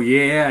Oh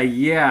yeah.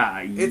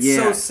 it's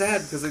so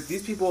sad because like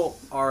these people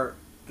are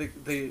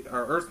they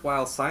are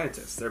erstwhile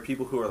scientists. They're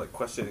people who are like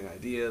questioning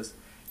ideas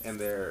and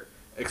they're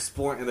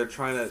exploring and they're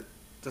trying to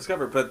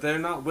discover, but they're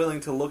not willing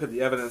to look at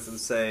the evidence and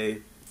say,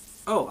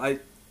 "Oh, I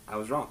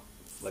was wrong.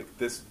 Like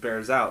this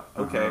bears out.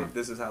 Okay,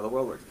 this is how the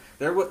world works."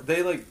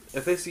 They like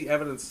if they see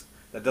evidence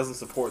that doesn't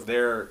support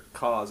their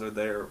cause or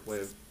their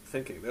way of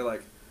thinking, they're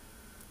like,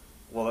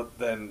 "Well,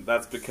 then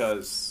that's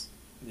because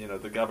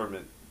the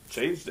government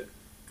changed it."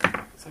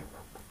 It's like,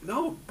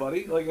 no,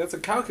 buddy. Like that's a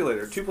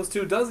calculator. 2 +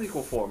 2 does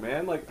equal 4,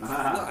 man. Like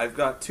I've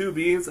got 2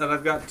 beans and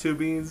I've got 2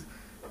 beans.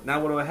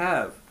 Now what do I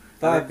have?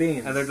 5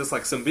 beans. And they're just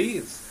like some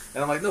beans.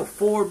 And I'm like, no,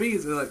 4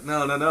 beans. They're like,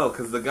 no,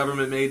 because the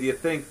government made you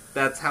think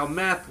that's how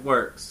math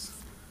works.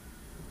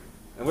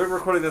 And we're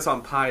recording this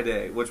on Pi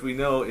Day, which we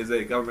know is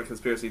a government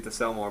conspiracy to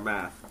sell more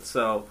math.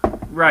 So,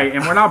 Right,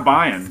 and we're not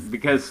buying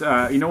because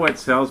you know what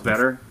sells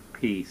better?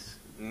 Peace.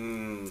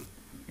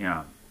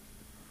 Yeah.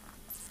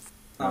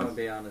 I'm gonna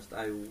be honest.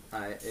 I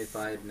if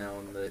I had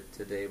known that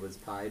today was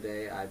Pi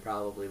Day, I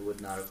probably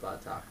would not have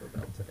bought Taco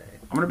Bell today.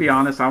 I'm gonna be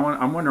honest.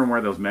 I'm wondering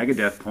where those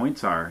Megadeth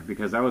points are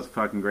because that was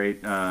fucking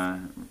great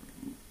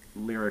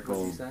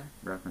lyrical What'd you say?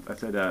 reference. I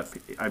said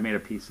I made a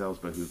Peace Sells,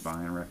 but who's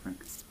buying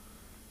reference.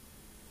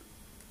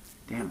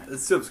 Damn it!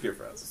 It's too obscure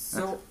for us.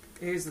 So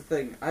here's the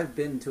thing: I've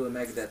been to a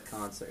Megadeth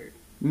concert.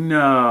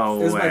 No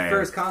It was way. my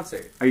first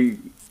concert. Are you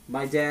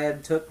My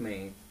dad took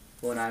me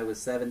when I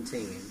was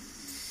 17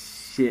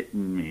 shitting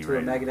me to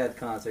right a now? Megadeth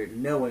concert,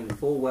 knowing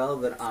full well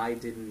that I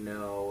didn't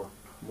know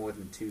more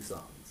than 2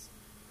 songs.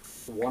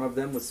 One of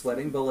them was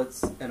 "Sweating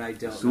Bullets," and I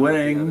don't know what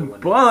the Sweating other one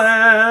is.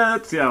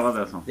 bullets. Yeah, I love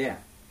that song. Yeah,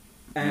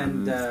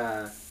 and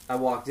I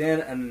walked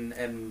in,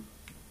 and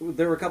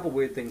there were a couple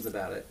weird things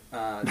about it.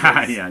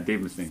 'Cause Yeah,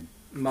 Dave Mustaine.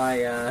 my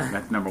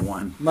That's number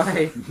one.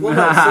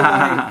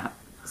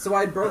 So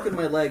I'd broken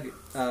my leg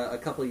a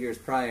couple of years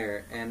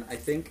prior, and I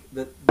think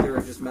that there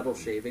were just metal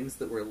shavings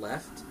that were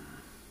left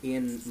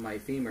in my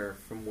femur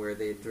from where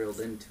they had drilled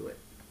into it,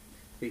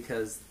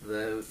 because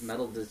the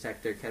metal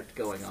detector kept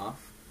going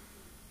off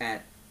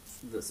at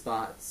the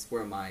spots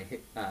where my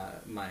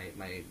my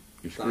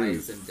Your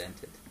thighs screws.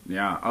 indented,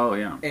 Yeah. Oh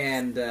yeah.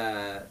 and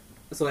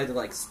so I had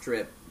to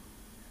strip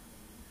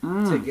to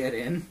Mm. get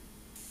in.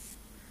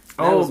 That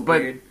Oh, was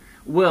but weird.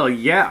 well,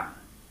 yeah.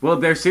 Well,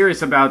 they're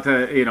serious about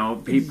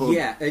people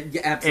Yeah,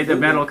 absolutely. at the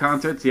metal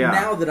concerts. Yeah.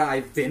 Now that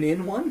I've been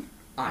in one,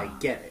 I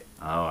get it.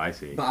 Oh, I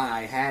see. But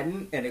I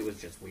hadn't, and it was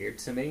just weird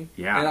to me.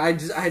 Yeah. And I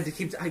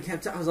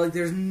was like,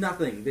 there's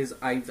nothing.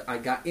 I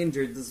got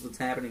injured, this is what's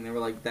happening. They were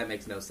like, that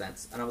makes no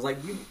sense. And I was like,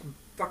 you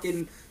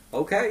fucking,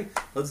 okay,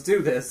 let's do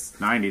this.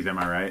 90s, am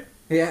I right?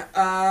 Yeah,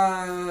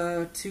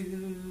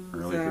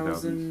 Early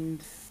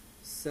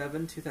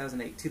 2007,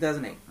 2008.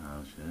 2008.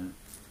 Oh shit.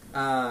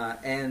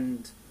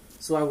 And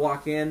so I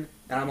walk in,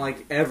 and I'm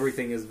like,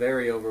 everything is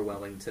very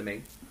overwhelming to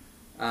me.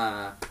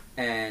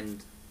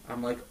 And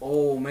I'm like,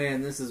 oh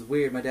man, this is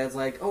weird. My dad's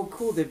like, oh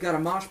cool, they've got a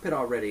mosh pit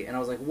already. And I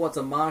was like, what's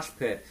a mosh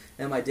pit?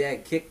 And my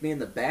dad kicked me in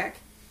the back.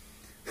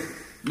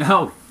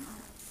 No.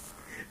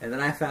 And then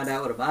I found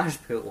out what a mosh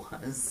pit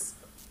was.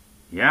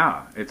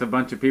 Yeah, it's a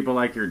bunch of people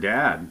like your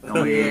dad.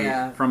 Only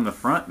Yeah. from the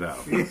front though.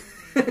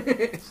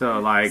 So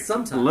like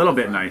Sometimes a little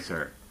bit front.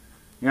 nicer.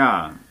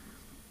 Yeah.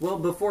 Well,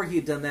 before he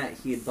had done that,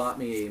 he had bought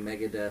me a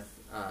Megadeth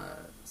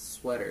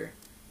sweater,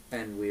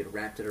 and we had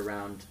wrapped it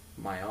around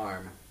my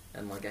arm,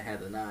 and I had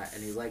the knot,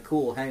 and he's like,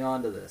 cool, hang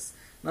on to this.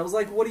 And I was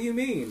like, what do you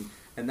mean?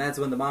 And that's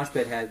when the mosh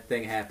pit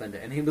thing happened,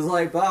 and he was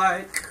like,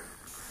 bye.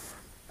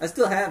 I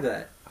still have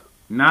that.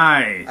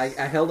 Nice.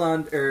 I held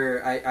on,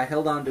 I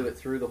held on to it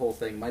through the whole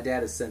thing. My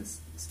dad has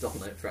since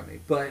stolen it from me,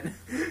 but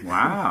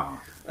Wow.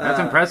 That's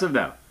Uh, impressive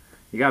though.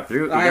 You got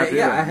through. I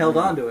that. held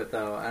on to it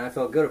though, and I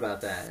felt good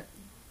about that.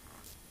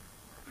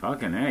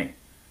 Fucking A.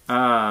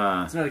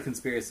 It's not a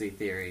conspiracy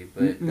theory,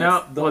 but No,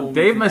 that's the well, only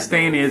Dave thing I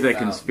Mustaine know is a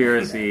about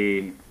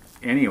conspiracy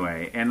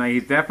anyway, and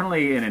he's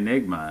definitely an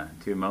enigma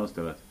to most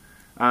of us.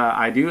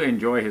 I do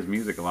enjoy his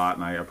music a lot,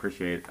 and I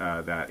appreciate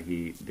that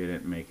he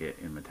didn't make it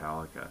in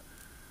Metallica,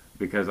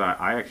 because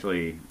I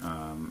actually,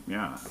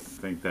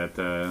 think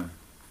that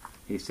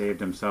he saved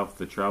himself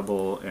the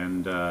trouble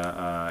and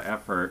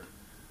effort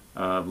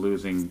of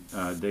losing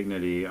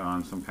dignity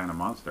on some kind of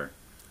monster.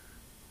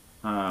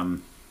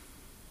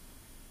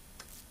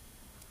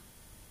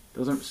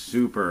 Those aren't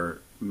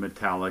super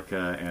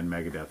Metallica and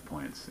Megadeth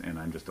points, and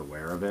I'm just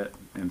aware of it,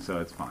 and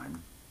so it's fine.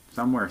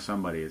 Somewhere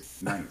somebody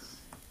is nice.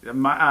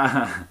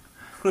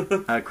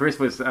 Chris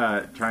was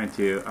trying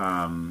to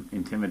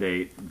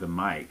intimidate the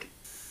mic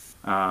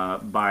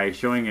by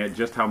showing it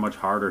just how much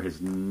harder his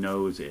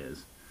nose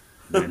is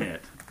than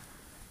it.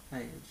 I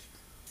aged.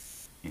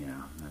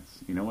 Yeah,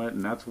 you know what,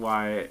 and that's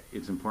why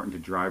it's important to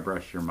dry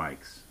brush your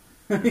mics.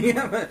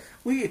 Yeah, but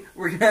we're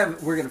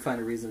gonna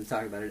find a reason to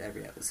talk about it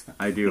every episode.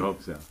 I do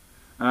hope so.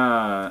 All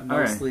right.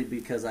 Mostly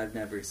because I've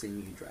never seen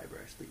you dry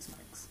brush these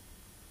mics.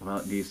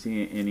 Well, do you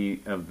see any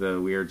of the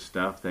weird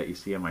stuff that you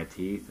see on my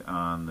teeth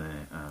on the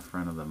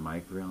front of the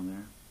mic grill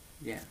there?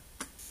 Yeah.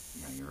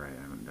 Yeah, you're right.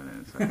 I haven't done it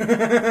in a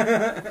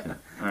second.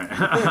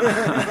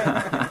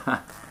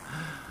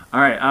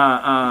 All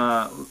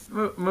right.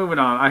 Moving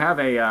on. I have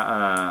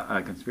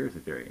a conspiracy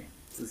theory.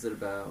 Is it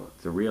about?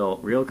 It's a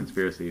real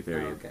conspiracy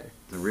theory. Oh, okay.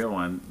 It's a real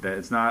one. That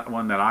it's not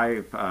one that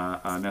I've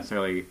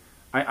necessarily.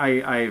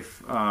 I've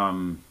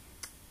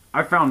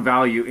found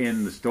value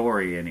in the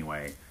story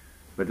anyway,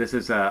 but this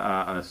is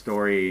a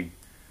story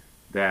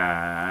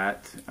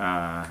that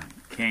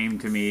came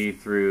to me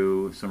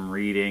through some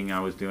reading I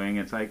was doing.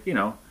 It's like,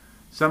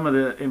 some of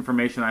the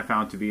information I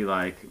found to be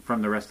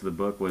from the rest of the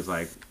book was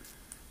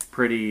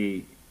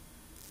pretty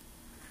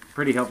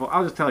helpful.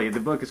 I'll just tell you, the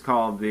book is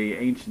called The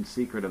Ancient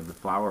Secret of the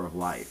Flower of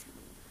Life.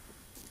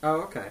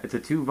 Oh, okay. It's a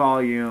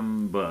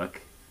 2-volume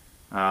book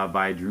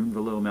by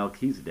Drunvalo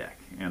Melchizedek,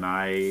 and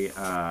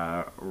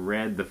I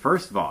read the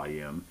first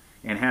volume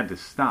and had to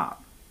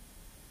stop.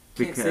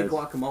 Can't say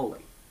guacamole.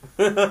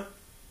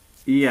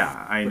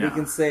 Yeah, I know. But you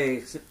can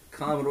say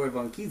Commodore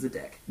von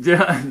Kiesedek.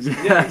 Yeah.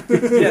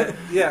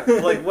 Yeah.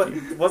 Like, what?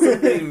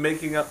 Wasn't he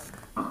making up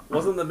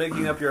Wasn't the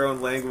making up your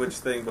own language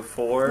thing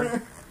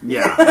before?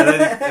 Yeah.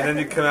 And then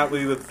you come out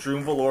with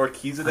Droomvalor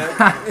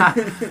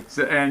Kizadek?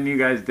 So, and you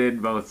guys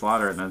did both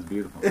slaughter, and that's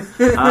beautiful.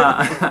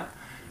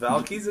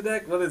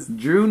 Valkizadek? What is...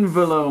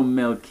 Droonvalo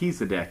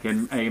Melchizedek,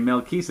 and a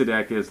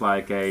Melchizedek is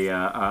like a,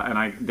 and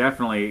I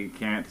definitely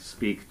can't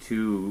speak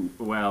too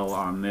well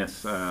on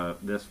this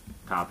this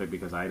topic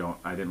because I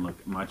didn't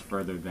look much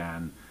further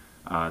than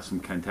some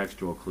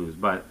contextual clues.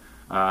 But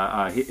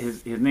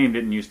his name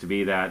didn't used to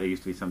be that; it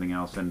used to be something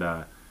else, and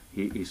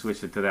he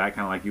switched it to that,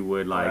 kind of like you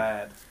would like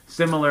Brad.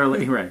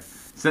 similarly, right?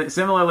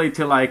 Similarly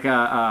to like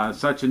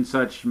such and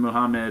such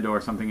Muhammad or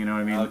something, you know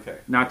what I mean? Okay.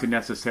 Not to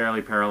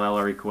necessarily parallel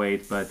or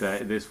equate, but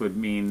this would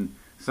mean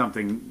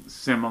something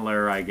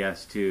similar, I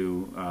guess,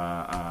 to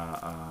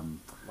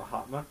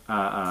Mahatma?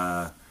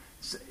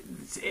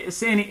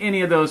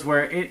 any of those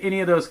where any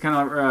of those kind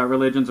of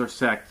religions or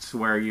sects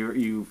where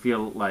you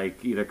feel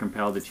like either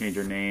compelled to change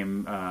your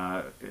name.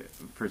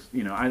 For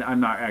I'm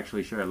not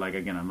actually sure. Like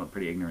again, I'm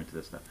pretty ignorant to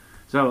this stuff.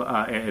 So,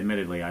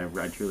 admittedly, I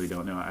truly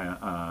don't know.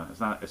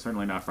 It's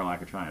certainly not for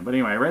lack of trying. But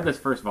anyway, I read this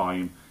first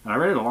volume, and I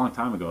read it a long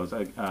time ago. It was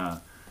like,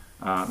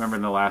 remember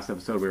in the last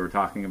episode we were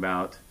talking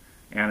about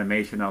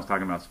animation. I was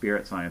talking about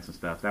spirit science and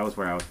stuff. That was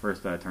where I was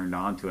first turned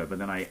on to it. But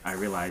then I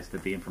realized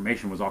that the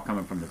information was all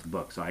coming from this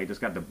book. So I just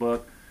got the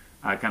book.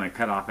 I kind of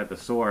cut off at the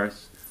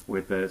source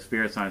with the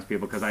spirit science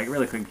people because I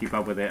really couldn't keep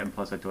up with it. And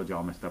plus, I told you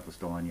all my stuff was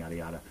stolen, yada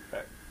yada.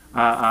 Okay.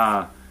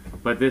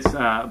 But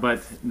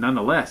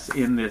nonetheless,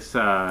 in this.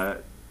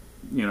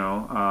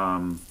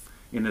 In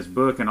this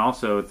book and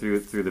also through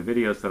the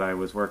videos that I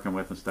was working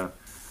with and stuff,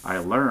 I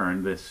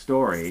learned this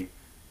story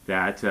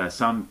that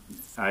some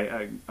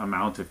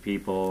amount of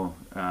people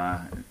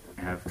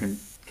have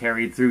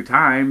carried through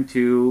time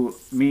to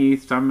me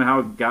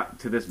somehow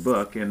got to this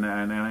book. And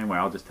anyway,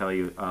 I'll just tell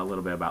you a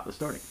little bit about the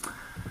story.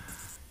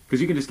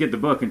 Because you can just get the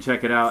book and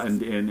check it out,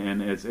 and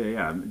it's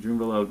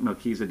Droomvalo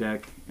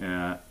Melchizedek.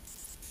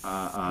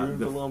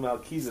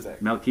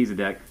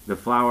 Melchizedek, The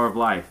Flower of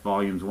Life,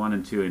 Volumes 1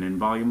 and 2. And in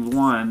Volume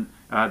 1,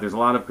 there's a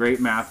lot of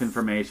great math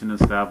information and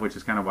stuff, which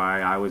is kind of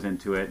why I was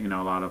into it,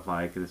 a lot of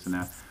like this and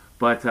that.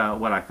 But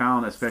what I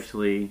found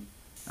especially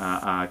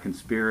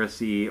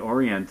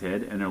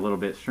conspiracy-oriented and a little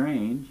bit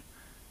strange,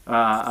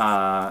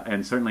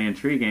 and certainly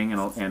intriguing,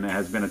 and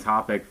has been a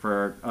topic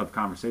of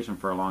conversation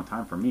for a long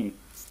time for me,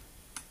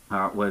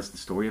 was the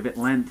story of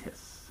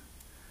Atlantis.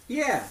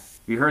 Yeah.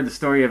 You heard the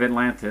story of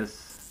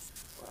Atlantis.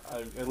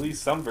 At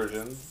least some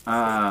version.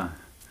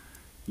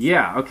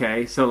 Yeah,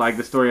 okay. So, like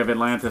the story of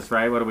Atlantis,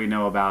 right? What do we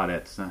know about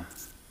it?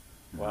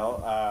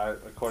 Well,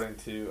 according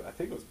to, I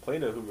think it was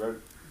Plato who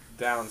wrote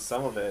down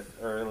some of it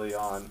early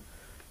on.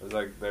 It was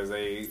like there's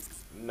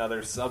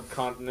another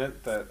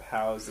subcontinent that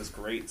housed this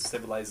great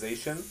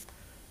civilization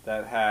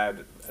that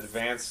had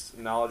advanced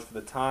knowledge for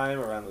the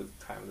time, around the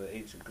time of the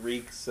ancient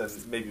Greeks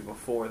and maybe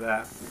before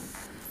that.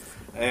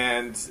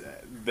 And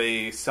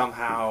they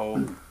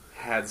somehow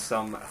had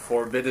some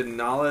forbidden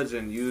knowledge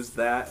and used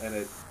that, and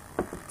it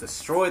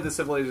destroyed the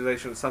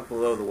civilization, sunk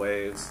below the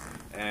waves,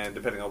 and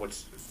depending on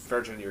which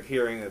version you're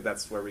hearing,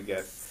 that's where we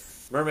get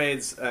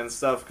mermaids and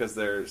stuff, because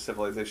their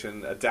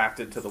civilization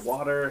adapted to the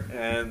water,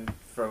 and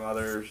from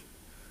other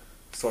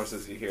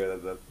sources you hear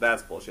that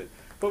that's bullshit.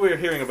 But we were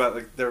hearing about,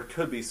 like, there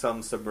could be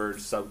some submerged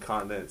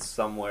subcontinent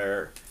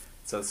somewhere,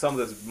 so some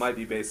of this might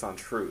be based on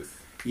truth.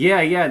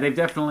 Yeah, they've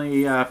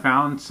definitely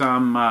found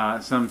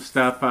some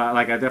stuff.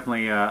 Like I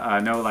definitely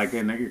know, like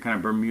in your kind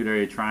of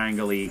Bermuda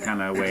Triangle-y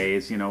kind of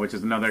ways, which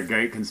is another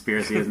great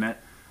conspiracy, isn't it?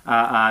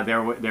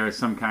 There is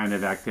some kind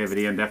of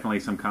activity, and definitely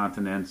some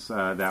continents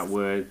that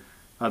would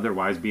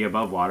otherwise be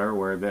above water,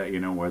 were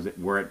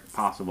it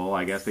possible?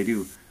 I guess they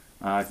do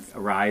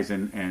rise,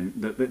 and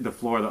the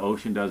floor of the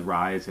ocean does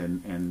rise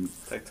and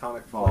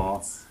tectonic fall.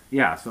 plates.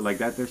 Yeah, so like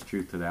that, there's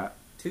truth to that.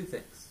 Two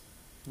things.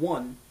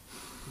 One,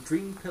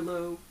 Dream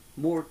Pillow.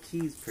 More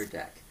keys per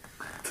deck.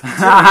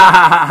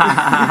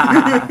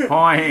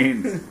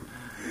 Points.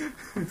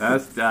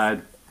 That's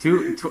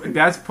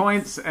that's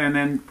points, and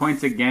then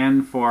points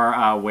again for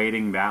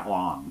waiting that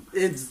long.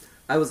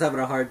 I was having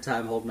a hard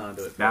time holding on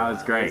to it. That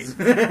was great.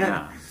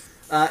 Yeah.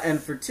 And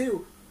for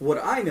two, what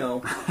I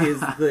know is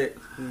that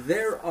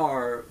there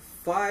are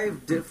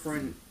 5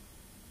 different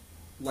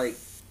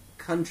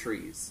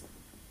countries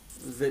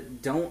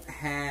that don't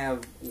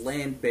have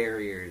land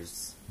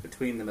barriers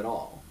between them at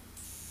all,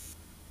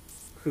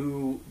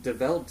 who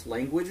developed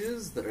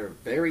languages that are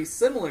very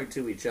similar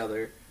to each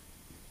other,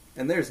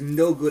 and there's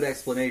no good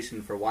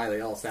explanation for why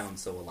they all sound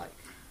so alike.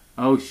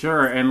 Oh,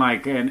 sure,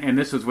 and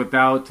this was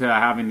without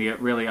having the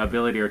really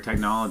ability or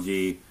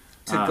technology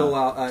to go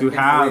out to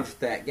and bridge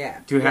that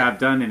gap. To have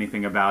done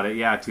anything about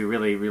it, to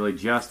really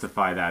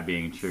justify that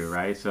being true,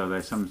 right? So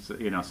there's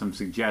some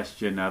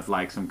suggestion of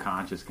like some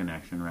conscious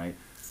connection, right?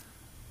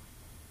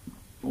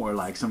 Or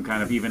like some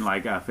kind of even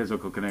like a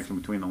physical connection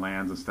between the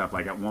lands and stuff.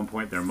 Like at one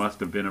point there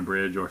must have been a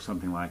bridge or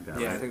something like that.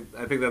 Yeah, right?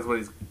 I think that's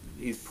what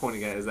he's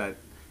pointing at, is that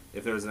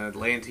if there was an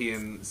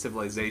Atlantean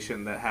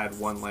civilization that had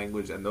one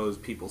language and those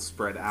people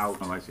spread out.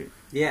 Oh, I see.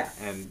 Yeah.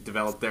 And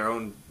developed their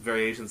own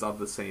variations of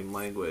the same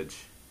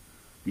language.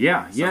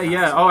 Yeah.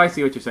 Oh, I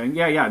see what you're saying.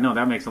 Yeah. No,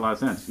 that makes a lot of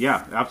sense.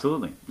 Yeah,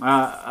 absolutely.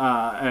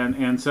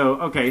 And so,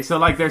 okay, so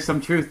like there's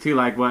some truth to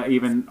like what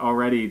even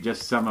already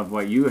just some of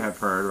what you have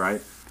heard,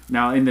 right?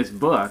 Now in this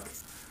book,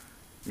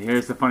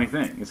 here's the funny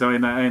thing. So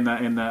in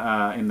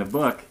the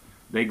book,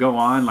 they go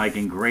on like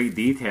in great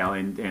detail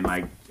and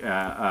like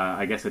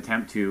I guess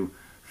attempt to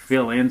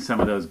fill in some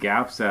of those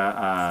gaps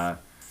of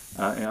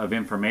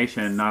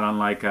information, not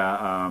unlike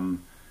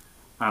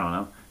I don't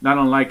know, not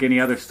unlike any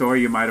other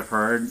story you might have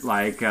heard,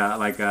 like I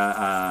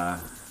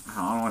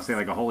don't want to say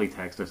like a holy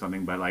text or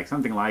something, but like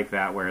something like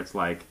that, where it's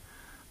like,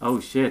 oh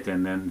shit,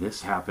 and then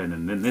this happened,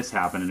 and then this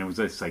happened, and it was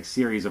this like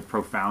series of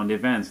profound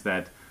events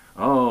that,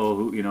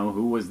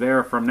 who was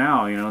there from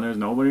now? There's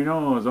nobody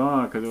knows,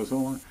 because it was so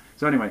long.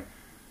 So anyway,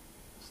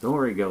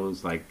 story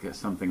goes like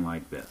something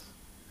like this.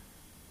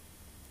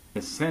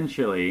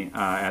 Essentially,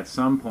 at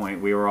some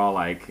point, we were all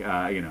like,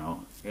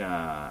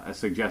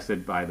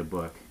 suggested by the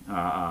book,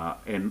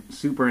 and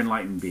super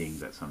enlightened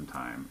beings at some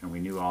time, and we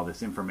knew all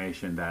this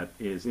information that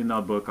is in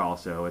the book.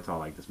 Also, it's all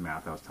like this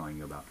math I was telling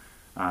you about,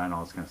 and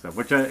all this kind of stuff,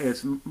 which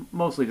is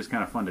mostly just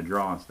kind of fun to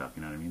draw and stuff.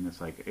 You know what I mean?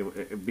 It's like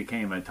it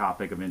became a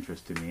topic of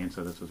interest to me, and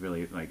so this was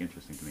really like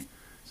interesting to me.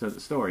 So the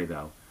story,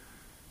 though,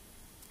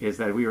 is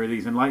that we were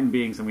these enlightened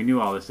beings and we knew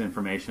all this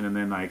information, and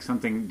then like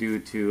something due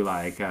to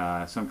like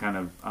some kind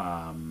of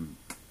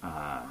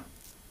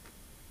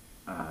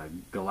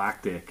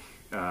galactic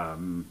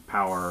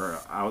power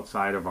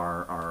outside of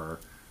our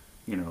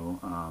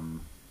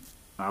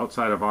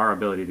outside of our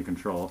ability to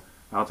control,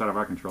 outside of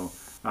our control,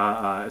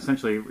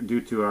 essentially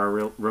due to our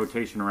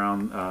rotation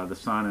around the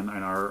sun and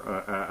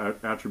our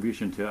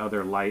attribution to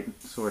other light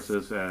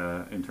sources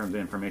in terms of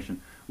information,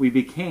 we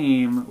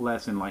became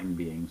less enlightened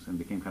beings and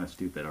became kind of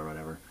stupid or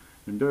whatever.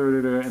 And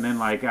then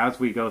like as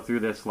we go through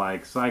this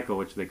like cycle,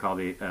 which they call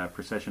the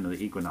precession of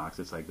the equinox,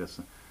 it's like this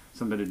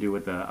something to do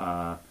with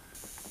the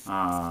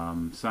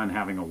sun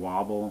having a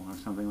wobble or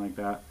something like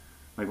that.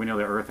 Like we know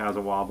the Earth has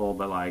a wobble,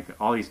 but like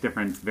all these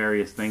different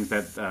various things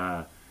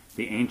that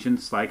the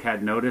ancients like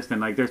had noticed,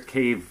 and like there's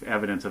cave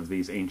evidence of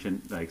these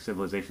ancient like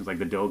civilizations, like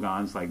the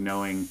Dogons, like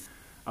knowing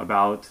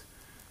about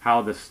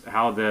how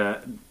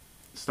the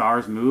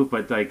stars move,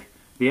 but like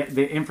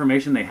the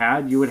information they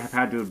had, you would have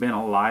had to have been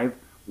alive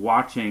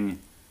watching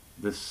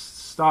the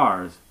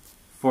stars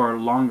for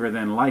longer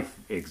than life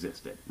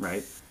existed,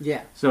 right?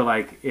 Yeah. So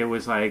like it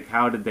was like,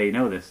 how did they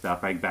know this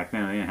stuff? Like back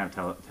then they didn't have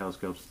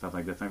telescopes and stuff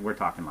like this. Like, we're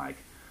talking like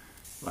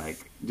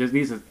just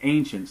these are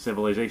ancient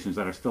civilizations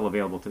that are still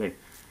available today.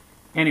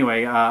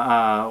 Anyway,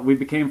 we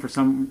became for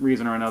some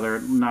reason or another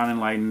not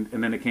enlightened,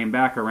 and then it came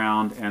back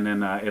around, and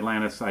then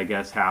Atlantis, I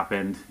guess,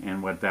 happened,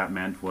 and what that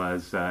meant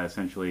was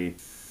essentially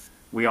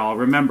we all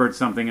remembered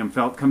something and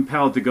felt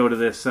compelled to go to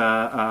this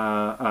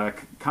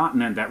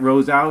continent that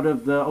rose out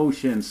of the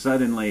ocean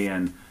suddenly,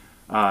 and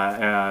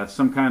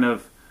some kind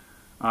of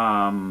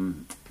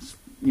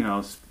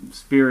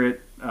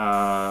spirit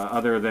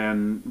other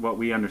than what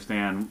we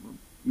understand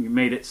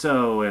made it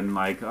so, and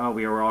like,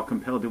 we were all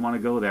compelled to want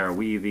to go there.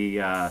 We,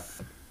 the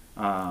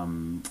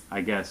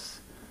I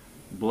guess,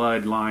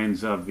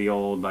 bloodlines of the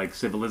old like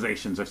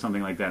civilizations or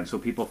something like that. And so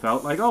people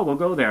felt like, we'll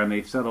go there, and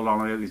they settled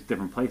on all these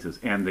different places.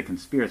 And the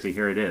conspiracy,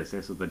 here it is.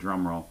 This is the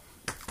drum roll.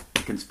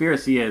 The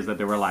conspiracy is that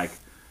there were like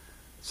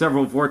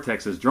several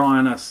vortexes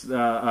drawing us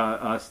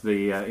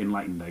the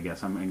enlightened. I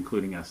guess I'm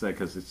including us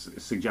because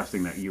it's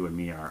suggesting that you and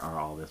me are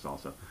all this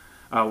also.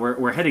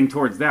 We're heading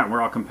towards that.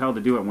 We're all compelled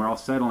to do it, and we're all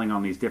settling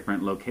on these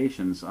different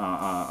locations,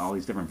 all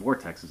these different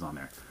vortexes on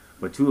there.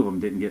 But two of them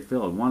didn't get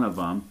filled. One of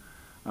them,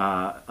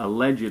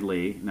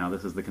 allegedly, now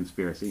this is the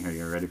conspiracy. Are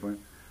you ready for it?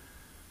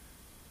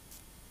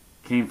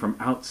 Came from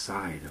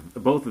outside.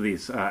 Both of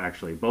these,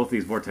 actually, both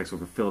these vortexes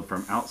were filled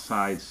from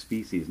outside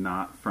species,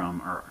 not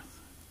from Earth.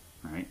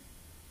 Right?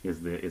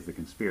 Is the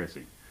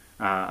conspiracy.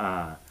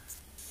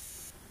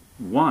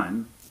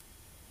 One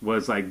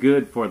was like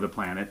good for the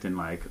planet and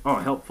like,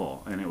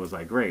 helpful, and it was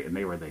like great, and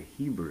they were the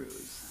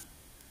Hebrews.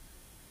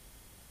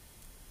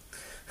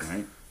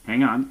 Right?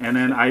 Hang on, and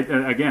then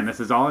again, this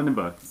is all in the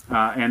book,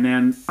 and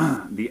then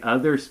the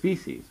other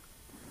species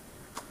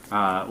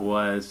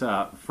was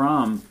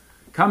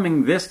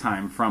coming this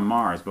time from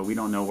Mars, but we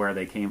don't know where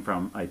they came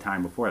from a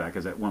time before that,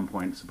 because at one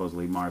point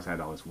supposedly Mars had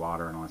all this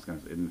water and all this kind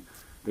of stuff, and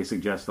they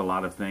suggest a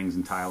lot of things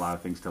and tie a lot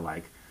of things to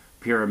like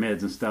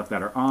pyramids and stuff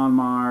that are on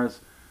Mars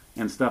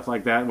and stuff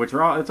like that, which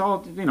are all it's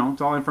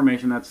all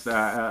information that's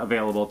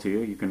available to you.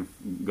 You can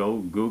go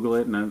Google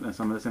it, and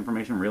some of this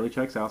information really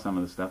checks out some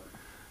of this stuff.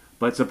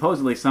 But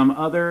supposedly some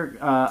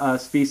other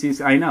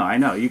species, I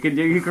know, you can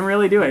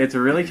really do it. It's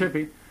really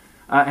trippy.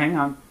 Hang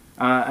on,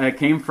 it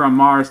came from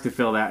Mars to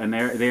fill that, and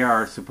they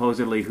are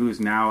supposedly who's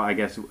now, I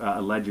guess,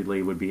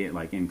 allegedly would be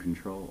like in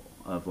control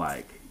of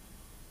like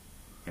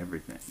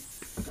everything.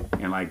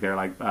 And like they're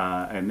like,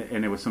 and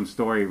it was some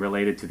story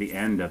related to the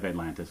end of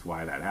Atlantis,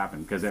 why that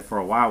happened. Because for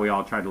a while we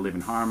all tried to live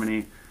in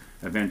harmony.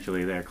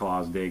 Eventually their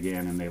claws dig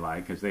in, and they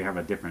because they have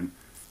a different,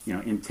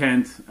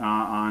 intent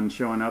on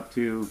showing up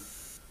to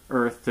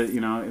Earth. To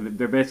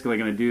they're basically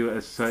going to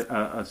do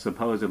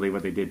supposedly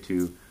what they did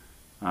to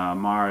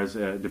Mars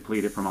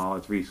depleted from all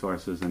its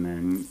resources, and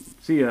then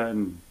see ya,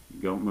 and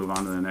go move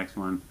on to the next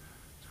one.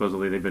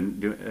 Supposedly they've been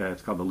doing.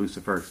 It's called the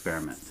Lucifer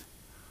experiment.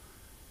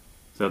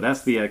 So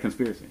that's the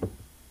conspiracy.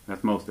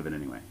 That's most of it,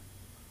 anyway.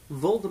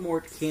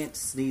 Voldemort can't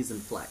sneeze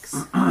and flex.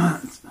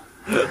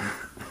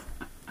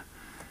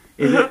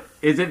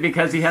 Is it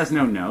because he has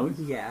no nose?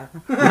 Yeah.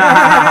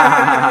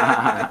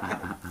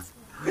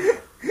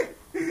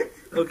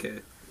 Okay.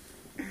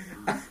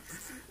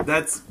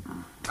 That's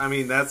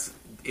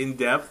in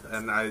depth,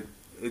 and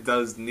it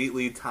does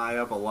neatly tie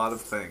up a lot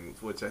of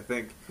things, which I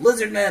think,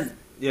 Lizard men.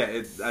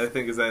 yeah, I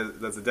think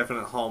that's a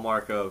definite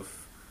hallmark of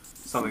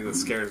something that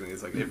scares me.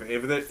 It's like if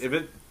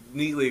it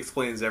neatly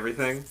explains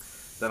everything,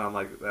 then I'm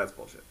like, that's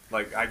bullshit.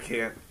 Like I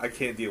can't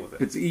deal with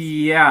it. It's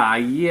yeah,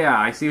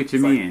 I see what you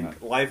mean.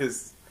 Like, life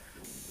is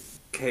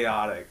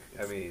chaotic.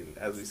 I mean,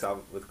 as we saw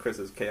with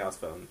Chris's chaos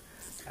phone,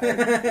 and,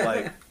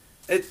 like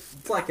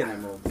It's like an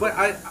emerald. But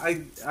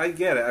I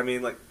get it. I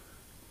mean, like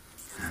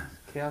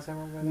Chaos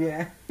Emerald right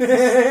now?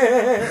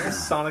 Yeah.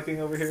 Sonicking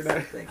over here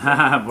now.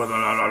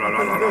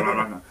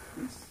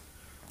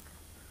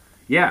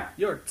 Yeah.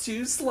 You're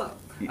too slow.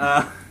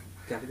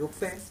 Gotta go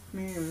fast.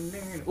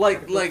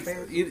 Like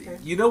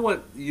you know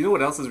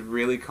what else is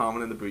really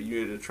common in the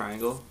Bermuda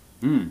Triangle?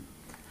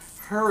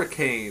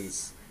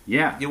 Hurricanes.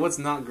 Yeah. You know what's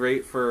not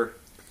great for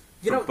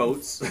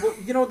boats?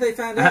 Well, they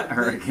found out that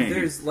Hurricanes.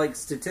 there's, like,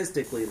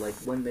 statistically, like,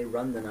 when they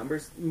run the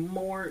numbers,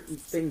 more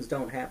things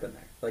don't happen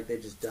there. Like, they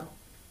just don't,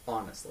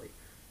 honestly.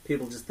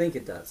 People just think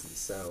it does, and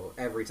so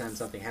every time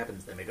something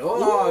happens, they make,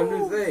 oh,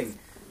 new thing!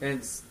 And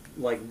it's,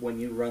 like, when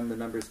you run the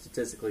numbers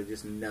statistically,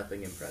 just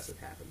nothing impressive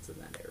happens in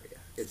that area.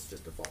 It's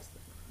just a false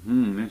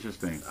thing.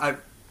 Interesting.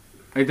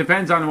 It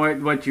depends on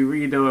what you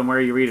read, though, and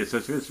where you read it. So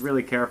it's just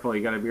really careful.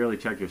 You got to really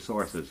check your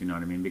sources. You know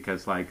what I mean?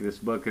 Because like this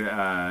book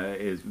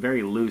is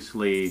very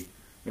loosely,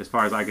 as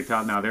far as I could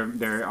tell. Now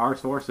there are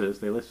sources.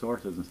 They list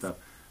sources and stuff,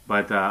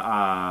 but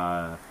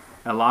a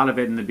lot of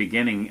it in the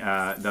beginning,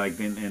 like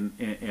in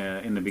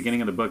the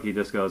beginning of the book, he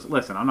just goes,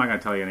 "Listen, I'm not going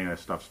to tell you any of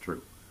this stuff's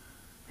true."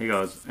 He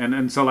goes,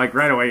 and so like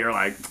right away you're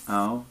like,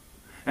 "Oh,"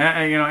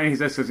 and you know, and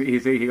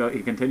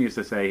he continues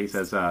to say, he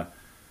says.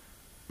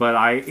 But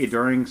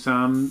during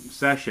some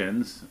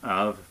sessions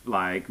of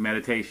like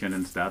meditation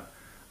and stuff,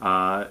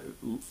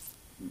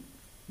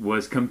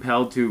 was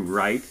compelled to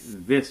write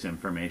this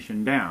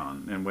information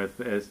down, and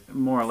with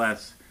more or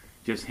less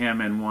just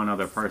him and one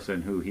other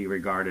person who he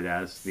regarded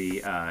as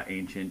the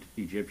ancient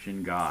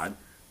Egyptian god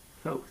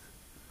Thoth.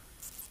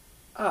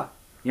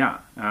 Yeah,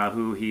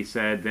 who he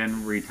said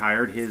then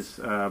retired his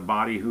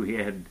body, who he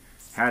had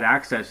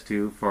access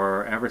to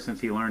for ever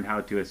since he learned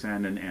how to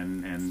ascend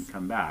and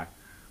come back.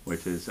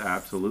 Which is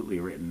absolutely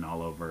written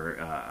all over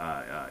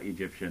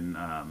Egyptian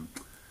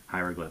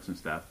hieroglyphs and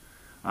stuff.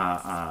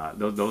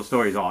 Those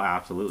stories all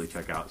absolutely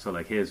check out. So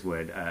like his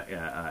would,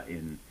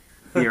 in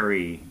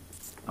theory,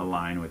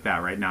 align with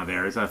that. Right now,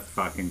 there is a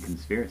fucking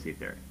conspiracy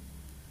theory.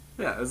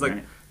 Yeah, it's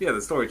like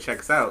the story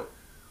checks out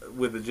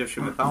with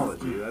Egyptian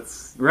mythology.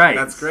 That's right.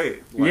 That's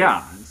great. Like,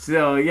 yeah.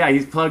 So yeah,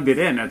 he's plugged it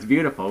in. That's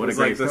beautiful. What a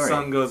great story. It's like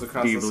the sun goes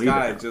across the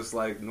sky, it, just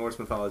like Norse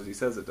mythology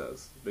says it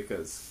does,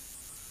 because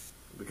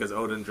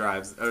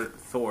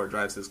Thor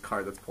drives his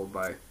cart that's pulled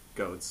by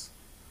goats.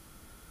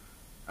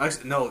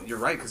 Actually, no, you're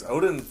right, because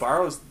Odin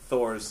borrows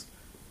Thor's...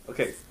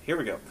 Okay, here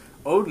we go.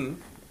 Odin,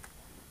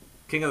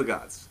 king of the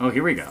gods. Oh,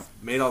 here we go.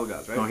 Made all the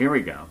gods, right? Oh, here we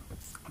go.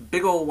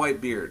 Big old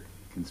white beard.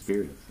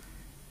 Conspiracy.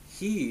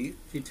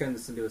 If you turn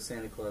this into a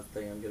Santa Claus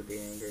thing, I'm going to be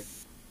angry.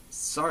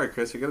 Sorry,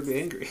 Chris, you're going to be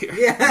angry here.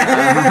 Yeah.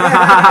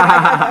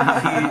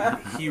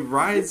 he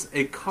rides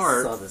a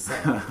cart... Saw the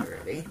sound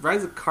already.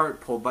 Rides a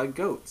cart pulled by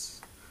goats.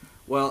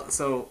 Well,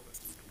 so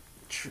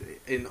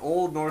in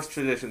Old Norse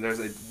tradition, there's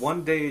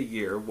one day a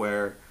year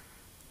where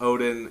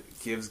Odin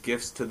gives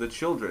gifts to the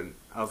children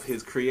of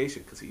his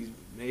creation, because he's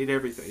made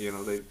everything. You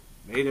know, they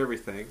made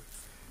everything,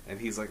 and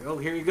he's like, "Oh,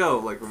 here you go!"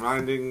 Like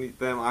reminding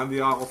them, "I'm the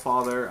All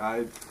Father.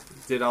 I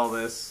did all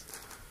this,"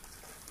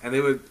 and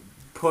they would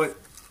put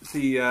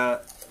he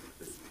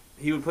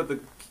would put the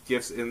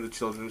gifts in the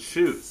children's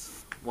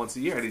shoes once a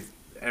year, and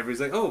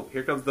everybody's like, "Oh,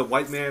 here comes the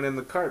white man in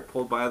the cart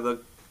pulled by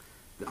the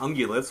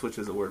ungulates," which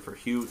is a word for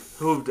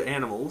hooved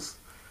animals,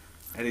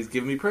 and he's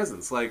giving me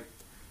presents. Like,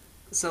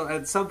 so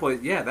at some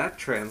point, yeah, that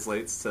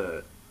translates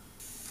to,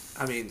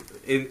 I mean,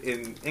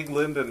 in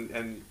England,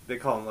 and they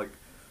call him like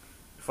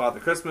Father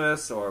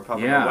Christmas or Papa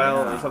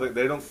Noel or something.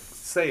 They don't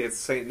say it's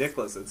Saint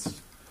Nicholas.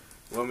 It's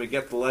when we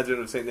get the legend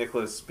of Saint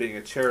Nicholas being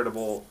a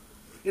charitable.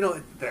 You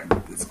know,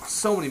 there's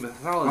so many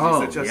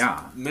mythologies that just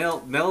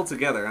meld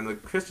together, and the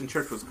Christian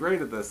Church was great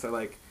at this. They're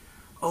like,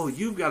 "Oh,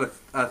 you've got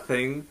a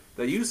thing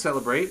that you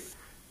celebrate.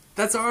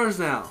 That's ours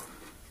now."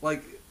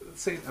 Like,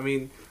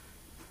 the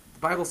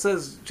Bible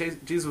says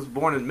Jesus was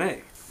born in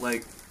May.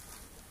 Like,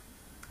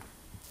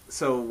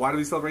 so why do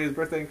we celebrate his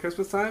birthday in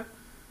Christmas time?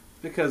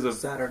 Because of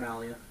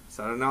Saturnalia,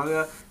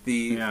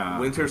 the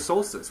winter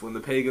solstice, when the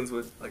pagans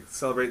would like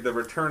celebrate the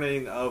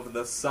returning of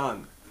the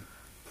sun,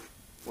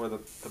 or the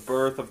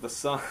birth of the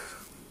sun.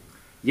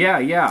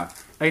 Yeah.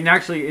 And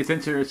actually, it's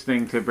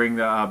interesting to bring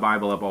the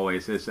Bible up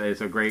always. It's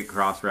a great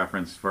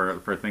cross-reference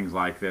for things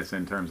like this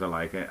in terms of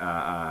like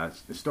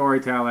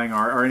storytelling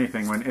or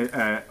anything when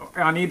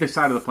on either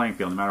side of the playing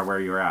field, no matter where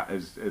you're at,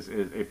 is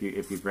if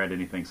you've read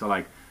anything. So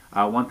like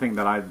one thing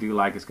that I do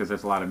like is because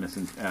there's a lot of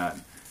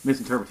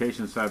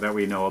misinterpretations that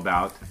we know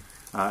about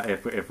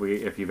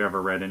if you've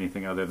ever read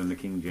anything other than the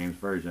King James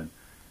Version.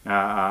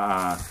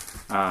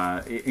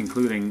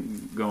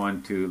 Including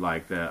going to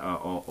like the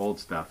old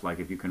stuff. Like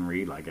if you can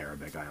read like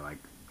Arabic, I like.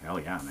 Hell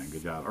yeah, man!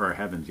 Good job. Or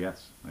heavens,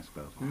 yes, I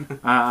suppose.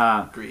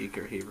 Greek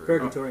or Hebrew.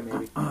 Purgatory,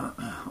 maybe.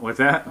 What's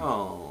that?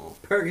 Oh,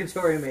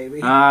 Purgatory, maybe.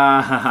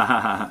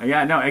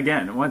 Yeah. No.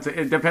 Again,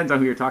 it depends on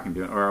who you're talking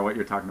to or what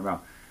you're talking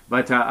about.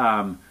 But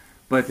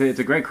it's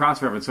a great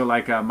cross reference. So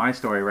like my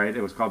story, right?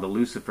 It was called the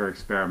Lucifer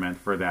Experiment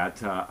for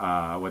that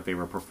what they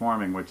were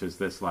performing, which is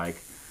this like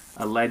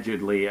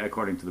allegedly,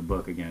 according to the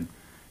book again,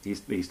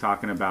 he's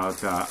talking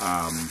about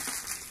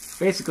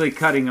basically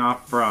cutting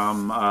off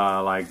from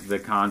like the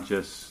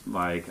conscious,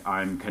 like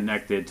I'm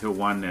connected to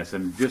oneness,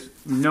 and just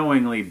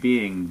knowingly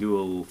being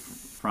dual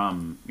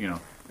from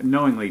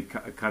knowingly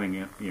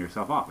cutting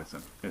yourself off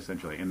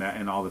essentially,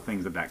 and all the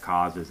things that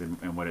causes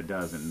and what it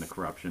does and the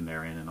corruption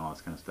therein and all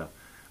this kind of stuff,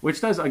 which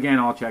does again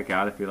all check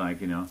out if you like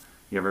you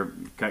ever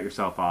cut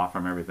yourself off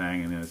from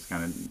everything and it's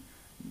kind of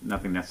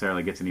nothing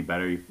necessarily gets any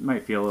better. You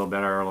might feel a little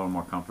better or a little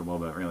more comfortable,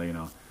 but really,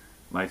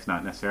 life's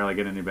not necessarily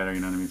getting any better. You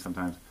know what I mean?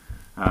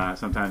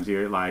 Sometimes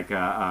you're like,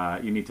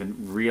 you need to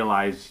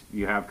realize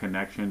you have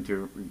connection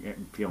to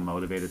feel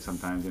motivated.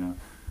 Sometimes,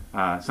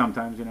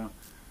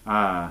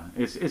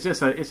 it's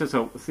just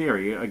a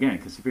theory. Again,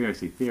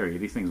 conspiracy theory.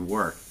 These things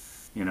work.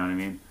 You know what I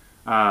mean?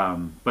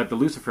 But the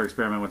Lucifer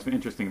Experiment, what's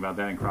interesting about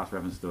that in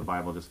cross-reference to the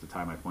Bible, just to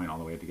tie my point all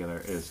the way together,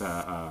 is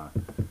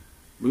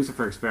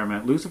Lucifer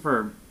Experiment.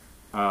 Lucifer,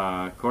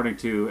 according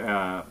to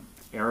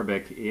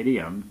Arabic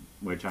idiom,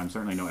 which I'm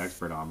certainly no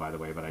expert on, by the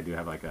way, but I do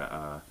have like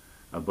a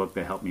book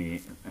that helped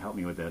me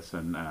with this,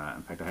 and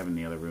in fact I have it in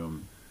the other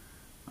room.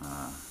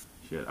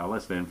 I'll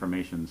list the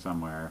information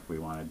somewhere if we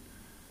wanted.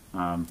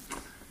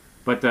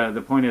 But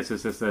the point is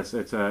this: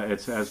 it's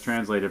as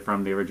translated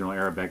from the original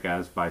Arabic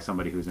as by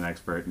somebody who's an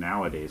expert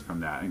nowadays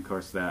from that. And of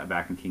course,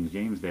 back in King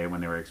James Day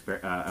when they were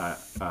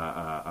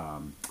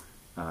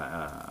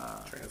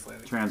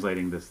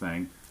translating this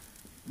thing.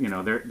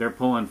 They're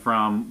pulling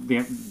from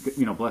the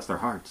bless their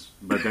hearts,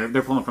 but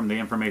they're pulling from the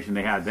information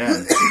they had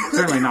then.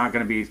 Certainly not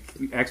going to be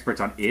experts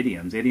on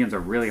idioms. Idioms are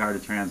really hard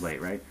to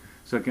translate, right?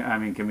 So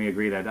can we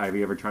agree that have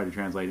you ever tried to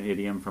translate an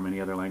idiom from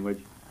any other language?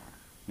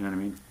 You know what I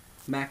mean?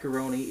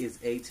 Macaroni is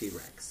a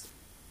T-Rex.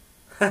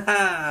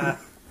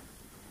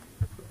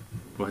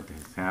 What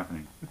is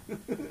happening?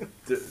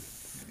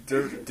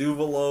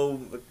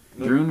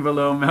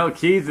 Drunvalo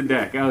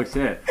Melchizedek. Oh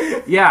shit.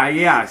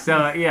 Yeah.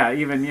 So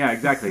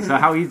exactly. So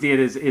how easy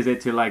is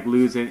it to like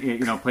lose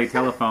it? Play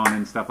telephone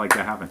and stuff like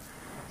that happen.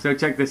 So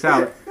check this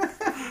out.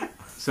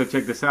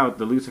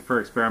 The Lucifer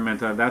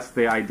Experiment. That's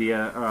the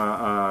idea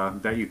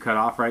that you cut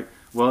off, right?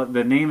 Well,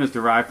 the name is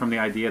derived from the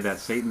idea that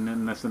Satan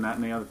and this and that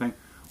and the other thing.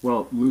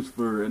 Well,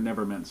 Lucifer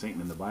never meant Satan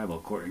in the Bible,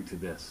 according to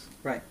this.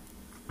 Right.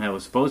 That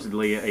was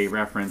supposedly a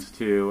reference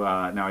to,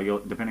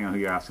 depending on who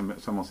you ask,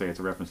 some will say it's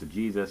a reference to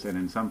Jesus, and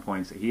in some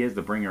points, he is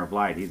the bringer of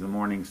light. He's the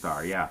morning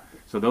star, yeah.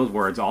 So those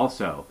words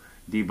also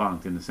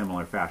debunked in a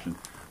similar fashion.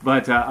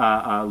 But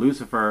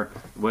Lucifer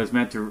was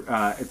meant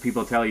to,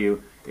 people tell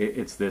you,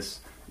 it's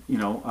this,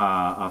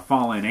 a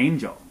fallen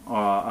angel,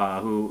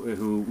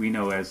 who we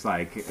know as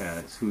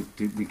who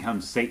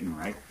becomes Satan,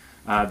 right?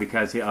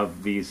 Because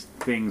of these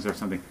things or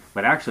something.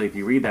 But actually, if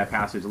you read that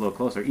passage a little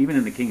closer, even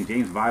in the King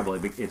James Bible,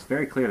 it's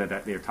very clear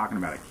that they're talking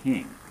about a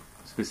king,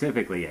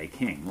 specifically a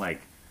king,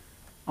 like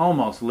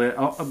almost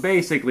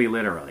basically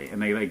literally,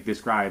 and they like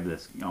describe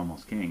this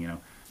almost king,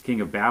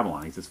 king of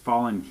Babylon. He's this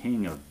fallen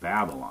king of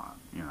Babylon,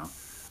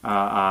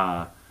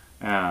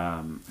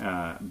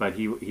 but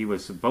he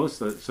was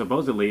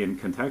supposedly and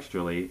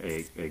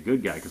contextually a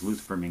good guy, because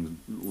Lucifer means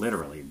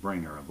literally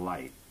bringer of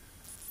light.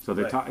 So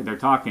they're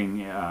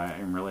talking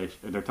in relation.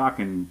 They're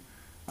talking.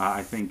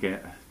 I think.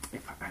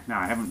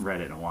 I haven't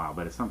read it in a while,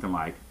 but it's something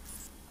like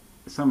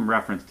some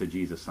reference to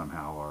Jesus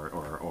somehow,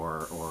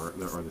 or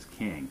this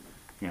king.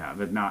 Yeah,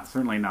 but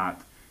certainly not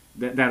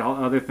that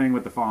other thing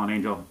with the fallen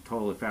angel.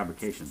 Totally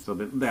fabrication. So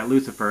that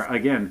Lucifer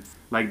again.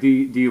 Like, do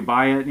you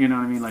buy it? You know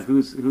what I mean? Like,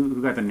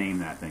 who got to name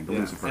that thing? The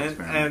Lucifer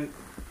Experiment. And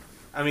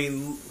I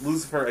mean,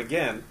 Lucifer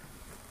again.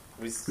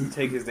 We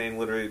take his name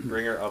literally,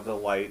 bringer of the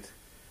light.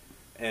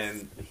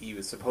 And he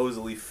was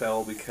supposedly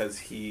fell because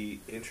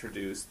he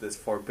introduced this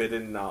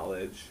forbidden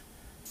knowledge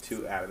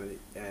to Adam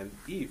and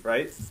Eve,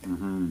 right?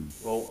 Mm-hmm.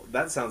 Well,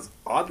 that sounds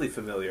oddly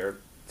familiar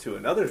to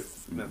another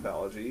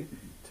mythology,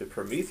 to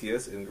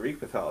Prometheus in Greek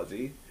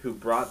mythology, who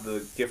brought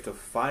the gift of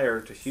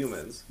fire to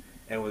humans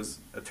and was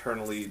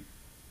eternally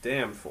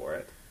damned for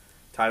it.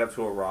 Tied up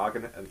to a rock,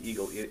 and an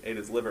eagle ate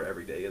his liver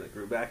every day, and it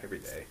grew back every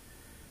day.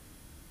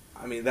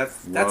 I mean,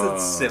 that's a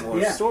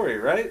similar story,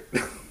 right?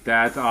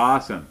 That's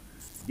awesome.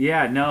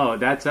 Yeah, no,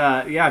 that's,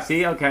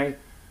 see, okay.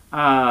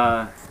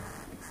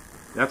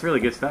 That's really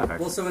good stuff, actually.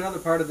 Well, so another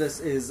part of this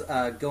is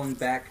going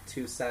back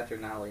to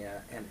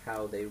Saturnalia and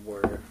how they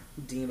were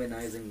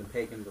demonizing the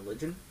pagan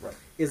religion. Right.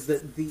 Is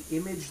that the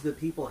image that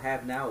people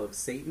have now of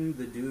Satan,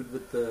 the dude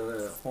with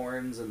the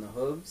horns and the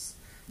hooves,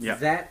 Yeah.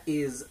 that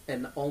is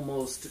an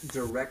almost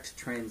direct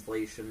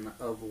translation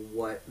of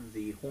what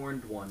the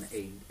Horned One,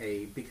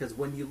 because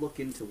when you look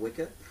into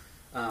Wicca,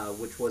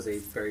 which was a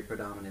very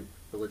predominant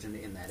religion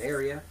in that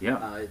area,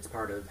 Yeah. it's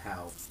part of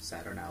how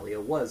Saturnalia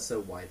was so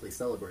widely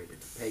celebrated.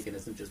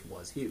 Paganism just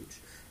was huge.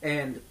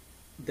 And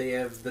they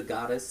have the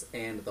goddess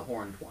and the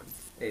Horned One,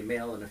 a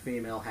male and a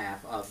female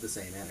half of the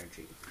same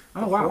energy.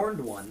 Oh, The wow.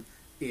 Horned One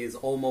is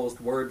almost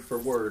word for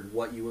word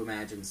what you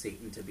imagine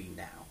Satan to be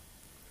now.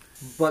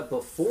 But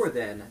before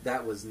then,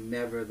 that was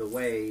never the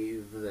way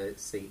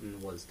that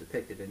Satan was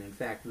depicted. And in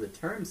fact, the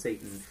term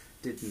Satan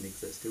didn't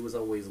exist. It was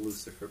always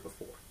Lucifer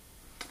before.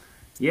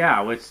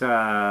 Yeah, which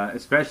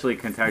especially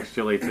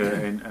contextually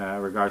to in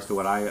regards to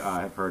what I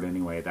have heard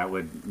anyway, that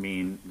would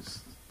mean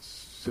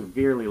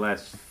severely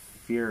less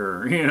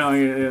fear. You know,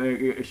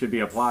 it should be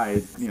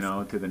applied, you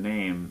know, to the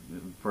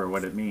name for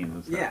what it means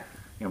and stuff, Yeah.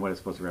 and what it's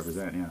supposed to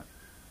represent. Yeah,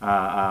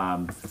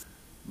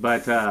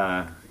 but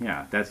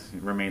yeah, that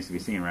remains to be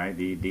seen, right?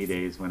 D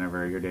days,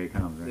 whenever your day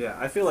comes. Right? Yeah,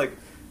 I feel like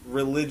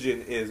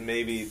religion is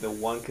maybe the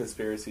one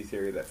conspiracy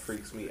theory that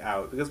freaks me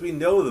out because we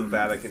know the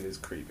Vatican is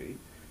creepy.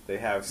 They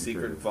have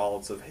secret True.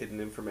 vaults of hidden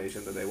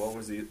information that they won't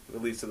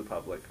release to the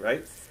public,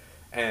 right?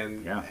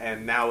 And Yeah.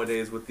 and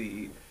nowadays with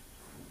the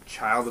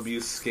child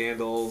abuse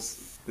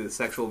scandals, the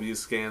sexual abuse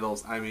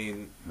scandals, I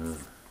mean,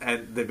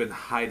 and they've been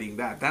hiding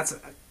that.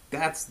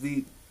 That's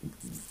the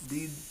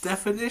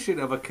definition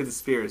of a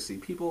conspiracy.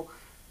 People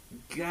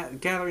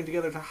gathering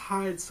together to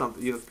hide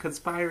something, you know,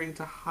 conspiring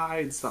to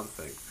hide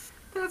something.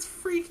 That's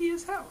freaky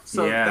as hell.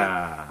 So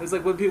Yeah. it's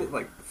like when people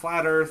like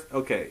flat Earth.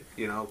 Okay,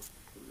 you know.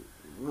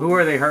 Who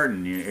are they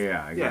hurting?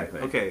 Yeah, exactly.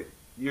 Yeah, okay.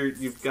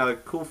 You've got a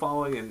cool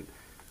following, and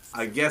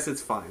I guess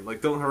it's fine.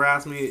 Like, don't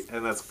harass me,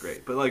 and that's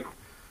great. But like,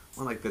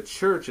 when like the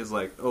church is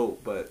like, oh,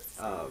 but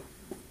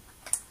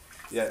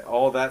yeah,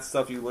 all that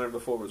stuff you learned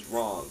before was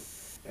wrong,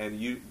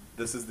 and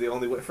this is the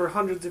only way for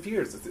hundreds of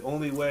years. It's the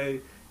only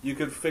way you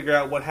could figure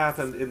out what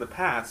happened in the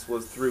past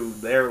was through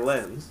their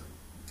lens,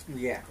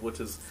 Yeah. which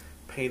is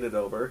painted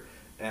over,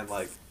 and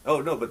like, oh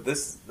no, but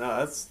this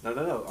no.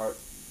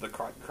 The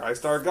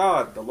Christ our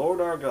God, the Lord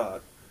our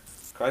God,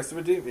 Christ the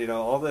Redeemer, you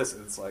know, all this.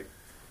 And it's like,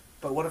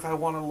 but what if I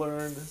want to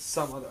learn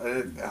some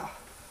other...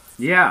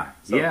 Yeah,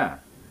 So- yeah.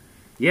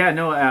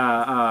 No,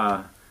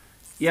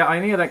 yeah.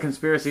 Any of that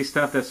conspiracy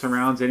stuff that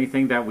surrounds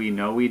anything that we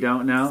know we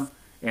don't know,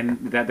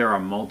 and that there are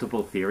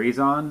multiple theories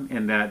on,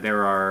 and that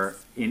there are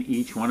in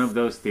each one of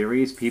those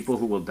theories people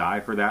who will die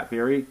for that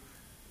theory.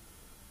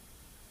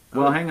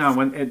 Well, hang on.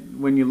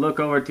 When you look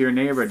over to your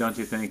neighbor, don't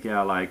you think,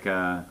 yeah, like,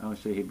 oh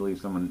shit, he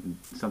believes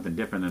something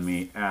different than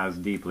me as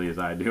deeply as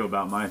I do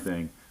about my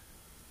thing.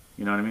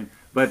 You know what I mean?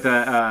 But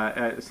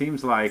it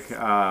seems like, you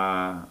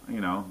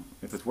know,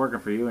 if it's working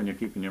for you and you're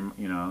keeping your,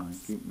 you know,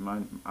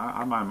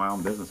 I mind my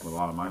own business with a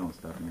lot of my own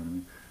stuff. You know what I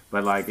mean?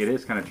 But like, it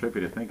is kind of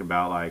trippy to think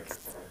about, like,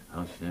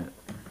 oh shit,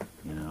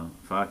 you know,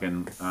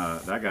 fucking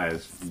that guy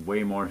is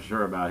way more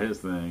sure about his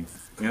thing.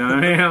 You know what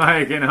I mean?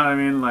 Like, you know what I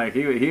mean? Like,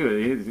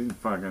 he's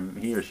fucking,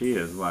 he or she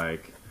is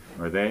like,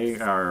 or they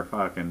are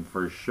fucking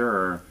for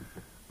sure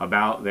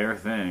about their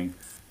thing.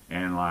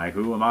 And like,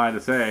 who am I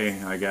to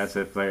say? I guess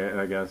you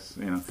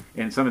know,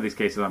 in some of these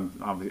cases,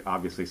 I'm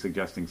obviously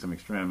suggesting some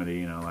extremity.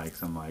 You know, like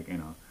some like, you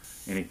know,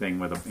 anything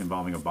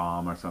involving a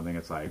bomb or something.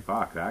 It's like,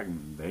 fuck that.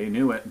 They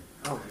knew it.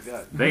 Oh my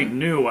God. They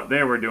knew what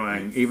they were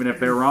doing, even if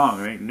they're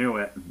wrong. They knew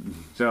it.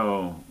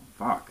 So,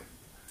 fuck.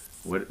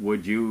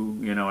 Would you,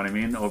 you know what I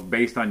mean? Or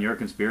based on your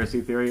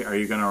conspiracy theory, are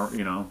you gonna,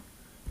 you know,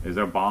 is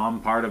a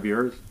bomb part of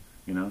yours?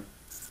 You know?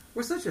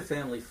 We're such a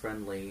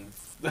family-friendly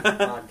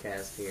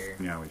podcast here.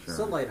 Yeah, we sure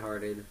So are.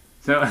 lighthearted.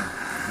 So,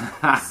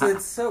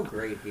 It's so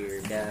great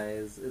here,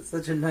 guys. It's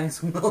such a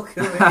nice,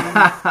 welcoming,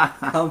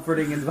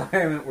 comforting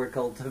environment we're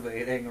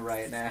cultivating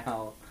right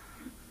now.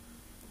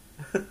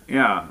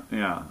 yeah.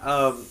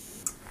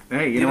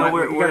 Hey, you know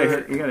what?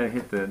 You gotta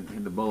hit the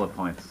bullet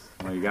points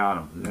while you got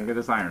them. Look at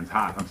this iron's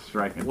hot. I'm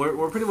striking.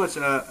 We're pretty much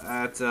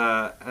at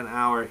an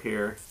hour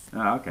here,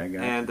 Oh, okay,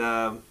 got it.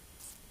 and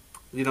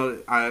you know,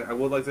 I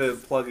would like to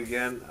plug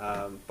again,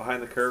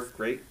 Behind the Curve,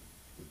 great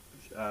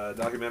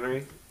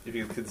documentary. If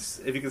you could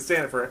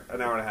stand it for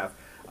an hour and a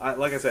half,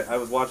 like I said, I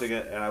was watching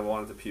it and I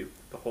wanted to puke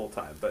the whole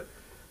time. But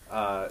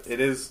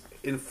it is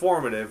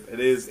informative, it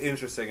is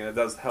interesting, and it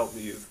does help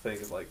me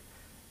think of like,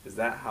 is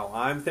that how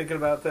I'm thinking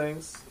about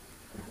things?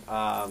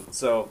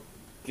 So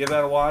give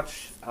that a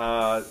watch.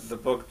 The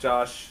book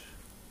Josh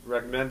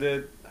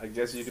recommended, I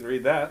guess you can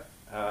read that.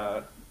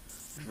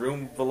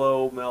 Room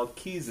Below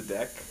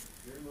Melchizedek.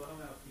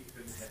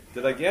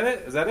 Did I get it?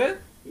 Is that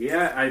it?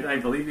 Yeah, I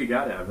believe you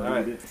got it. I believe All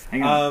right. you did.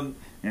 Hang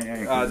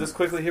on. Just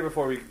quickly here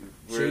before we're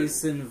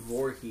Jason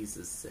Voorhees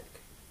is sick.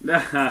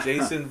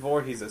 Jason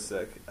Voorhees is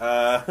sick.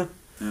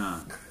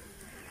 Yeah.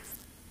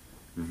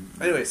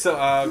 Anyway,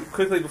 so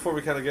quickly before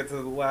we kind of get to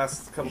the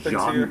last couple things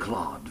here.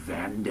 Jean-Claude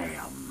Van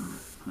Damme.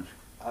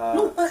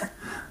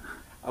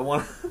 I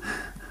want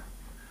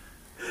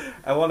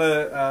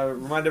to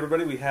remind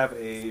everybody we have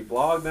a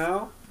blog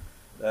now.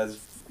 That's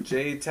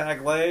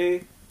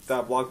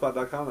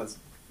jtaglay.blogspot.com. That's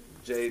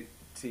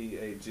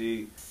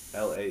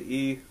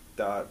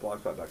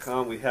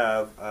jtaglae.blogspot.com. We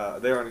have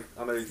there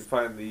on there you can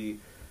find the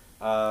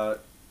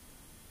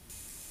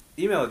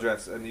email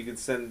address, and you can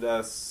send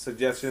us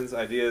suggestions,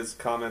 ideas,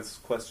 comments,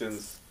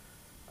 questions.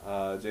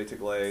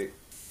 jtaglay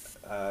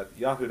at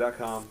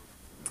yahoo.com.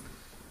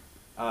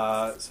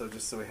 So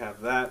just so we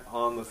have that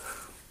on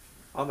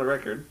the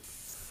record.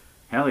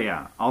 Hell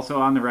yeah. Also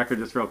on the record,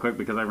 just real quick,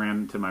 because I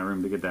ran to my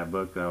room to get that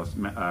book that I was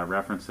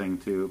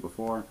referencing to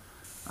before.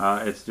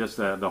 It's just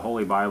the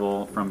Holy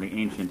Bible from the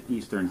Ancient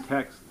Eastern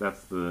Text.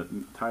 That's the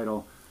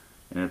title.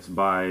 And it's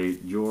by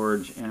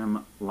George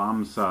M.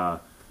 Lamsa.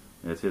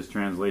 It's his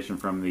translation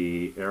from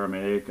the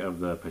Aramaic of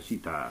the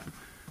Peshitta.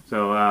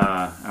 So,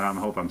 and I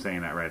hope I'm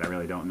saying that right. I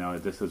really don't know.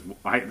 That's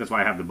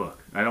why I have the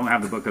book. I don't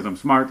have the book because I'm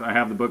smart. I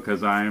have the book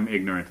because I'm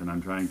ignorant, and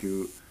I'm trying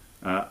to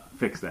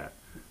fix that.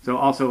 So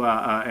also,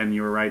 and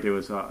you were right, it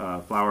was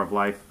Flower of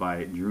Life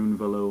by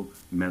Drunvalo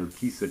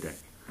Melchizedek.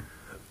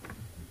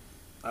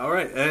 All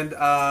right, and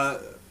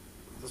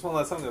just one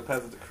last time, I'm going to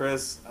pass it to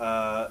Chris.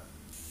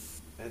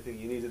 Anything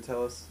you need to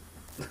tell us?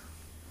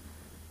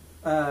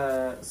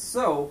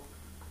 So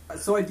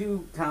I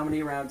do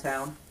comedy around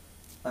town.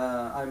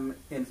 I'm,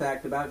 in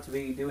fact, about to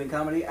be doing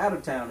comedy out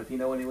of town. If you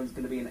know anyone's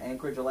going to be in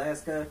Anchorage,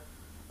 Alaska,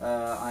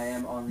 I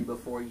am on the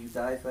Before You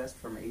Die Fest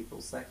from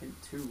April 2nd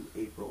to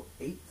April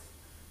 8th.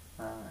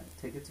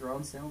 Tickets are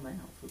on sale now.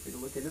 Feel free to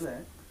look into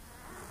that.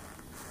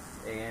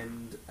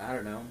 And, I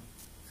don't know.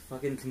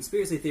 Fucking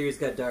conspiracy theories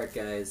got dark,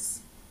 guys.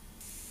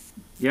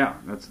 Yeah,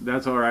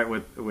 that's all right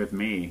with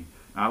me.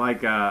 I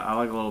like a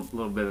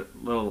little bit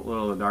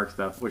of dark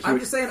stuff. I'm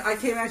just saying, I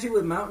came at you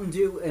with Mountain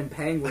Dew and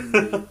penguin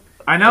meat.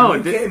 I know.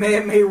 You came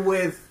at me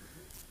with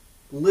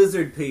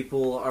lizard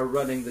people are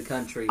running the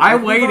country. I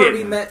waited. waited. We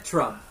already met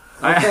Trump.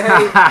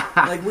 Okay,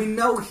 like we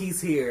know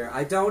he's here.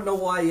 I don't know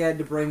why you had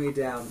to bring me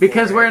down.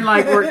 Because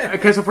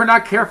because if we're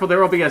not careful, there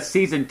will be a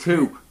season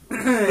 2.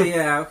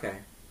 Yeah. Okay.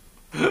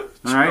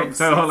 All right.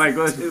 So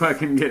let's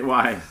fucking get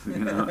wise. You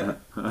know?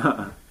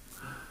 All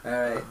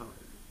right.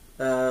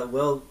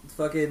 Well,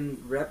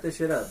 fucking wrap this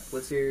shit up.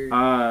 What's your?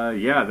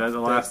 Yeah. The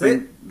last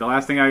thing. The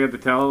last thing I got to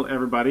tell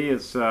everybody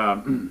is,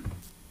 fuck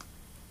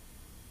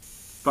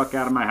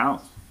out of my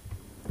house.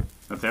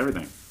 That's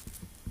everything.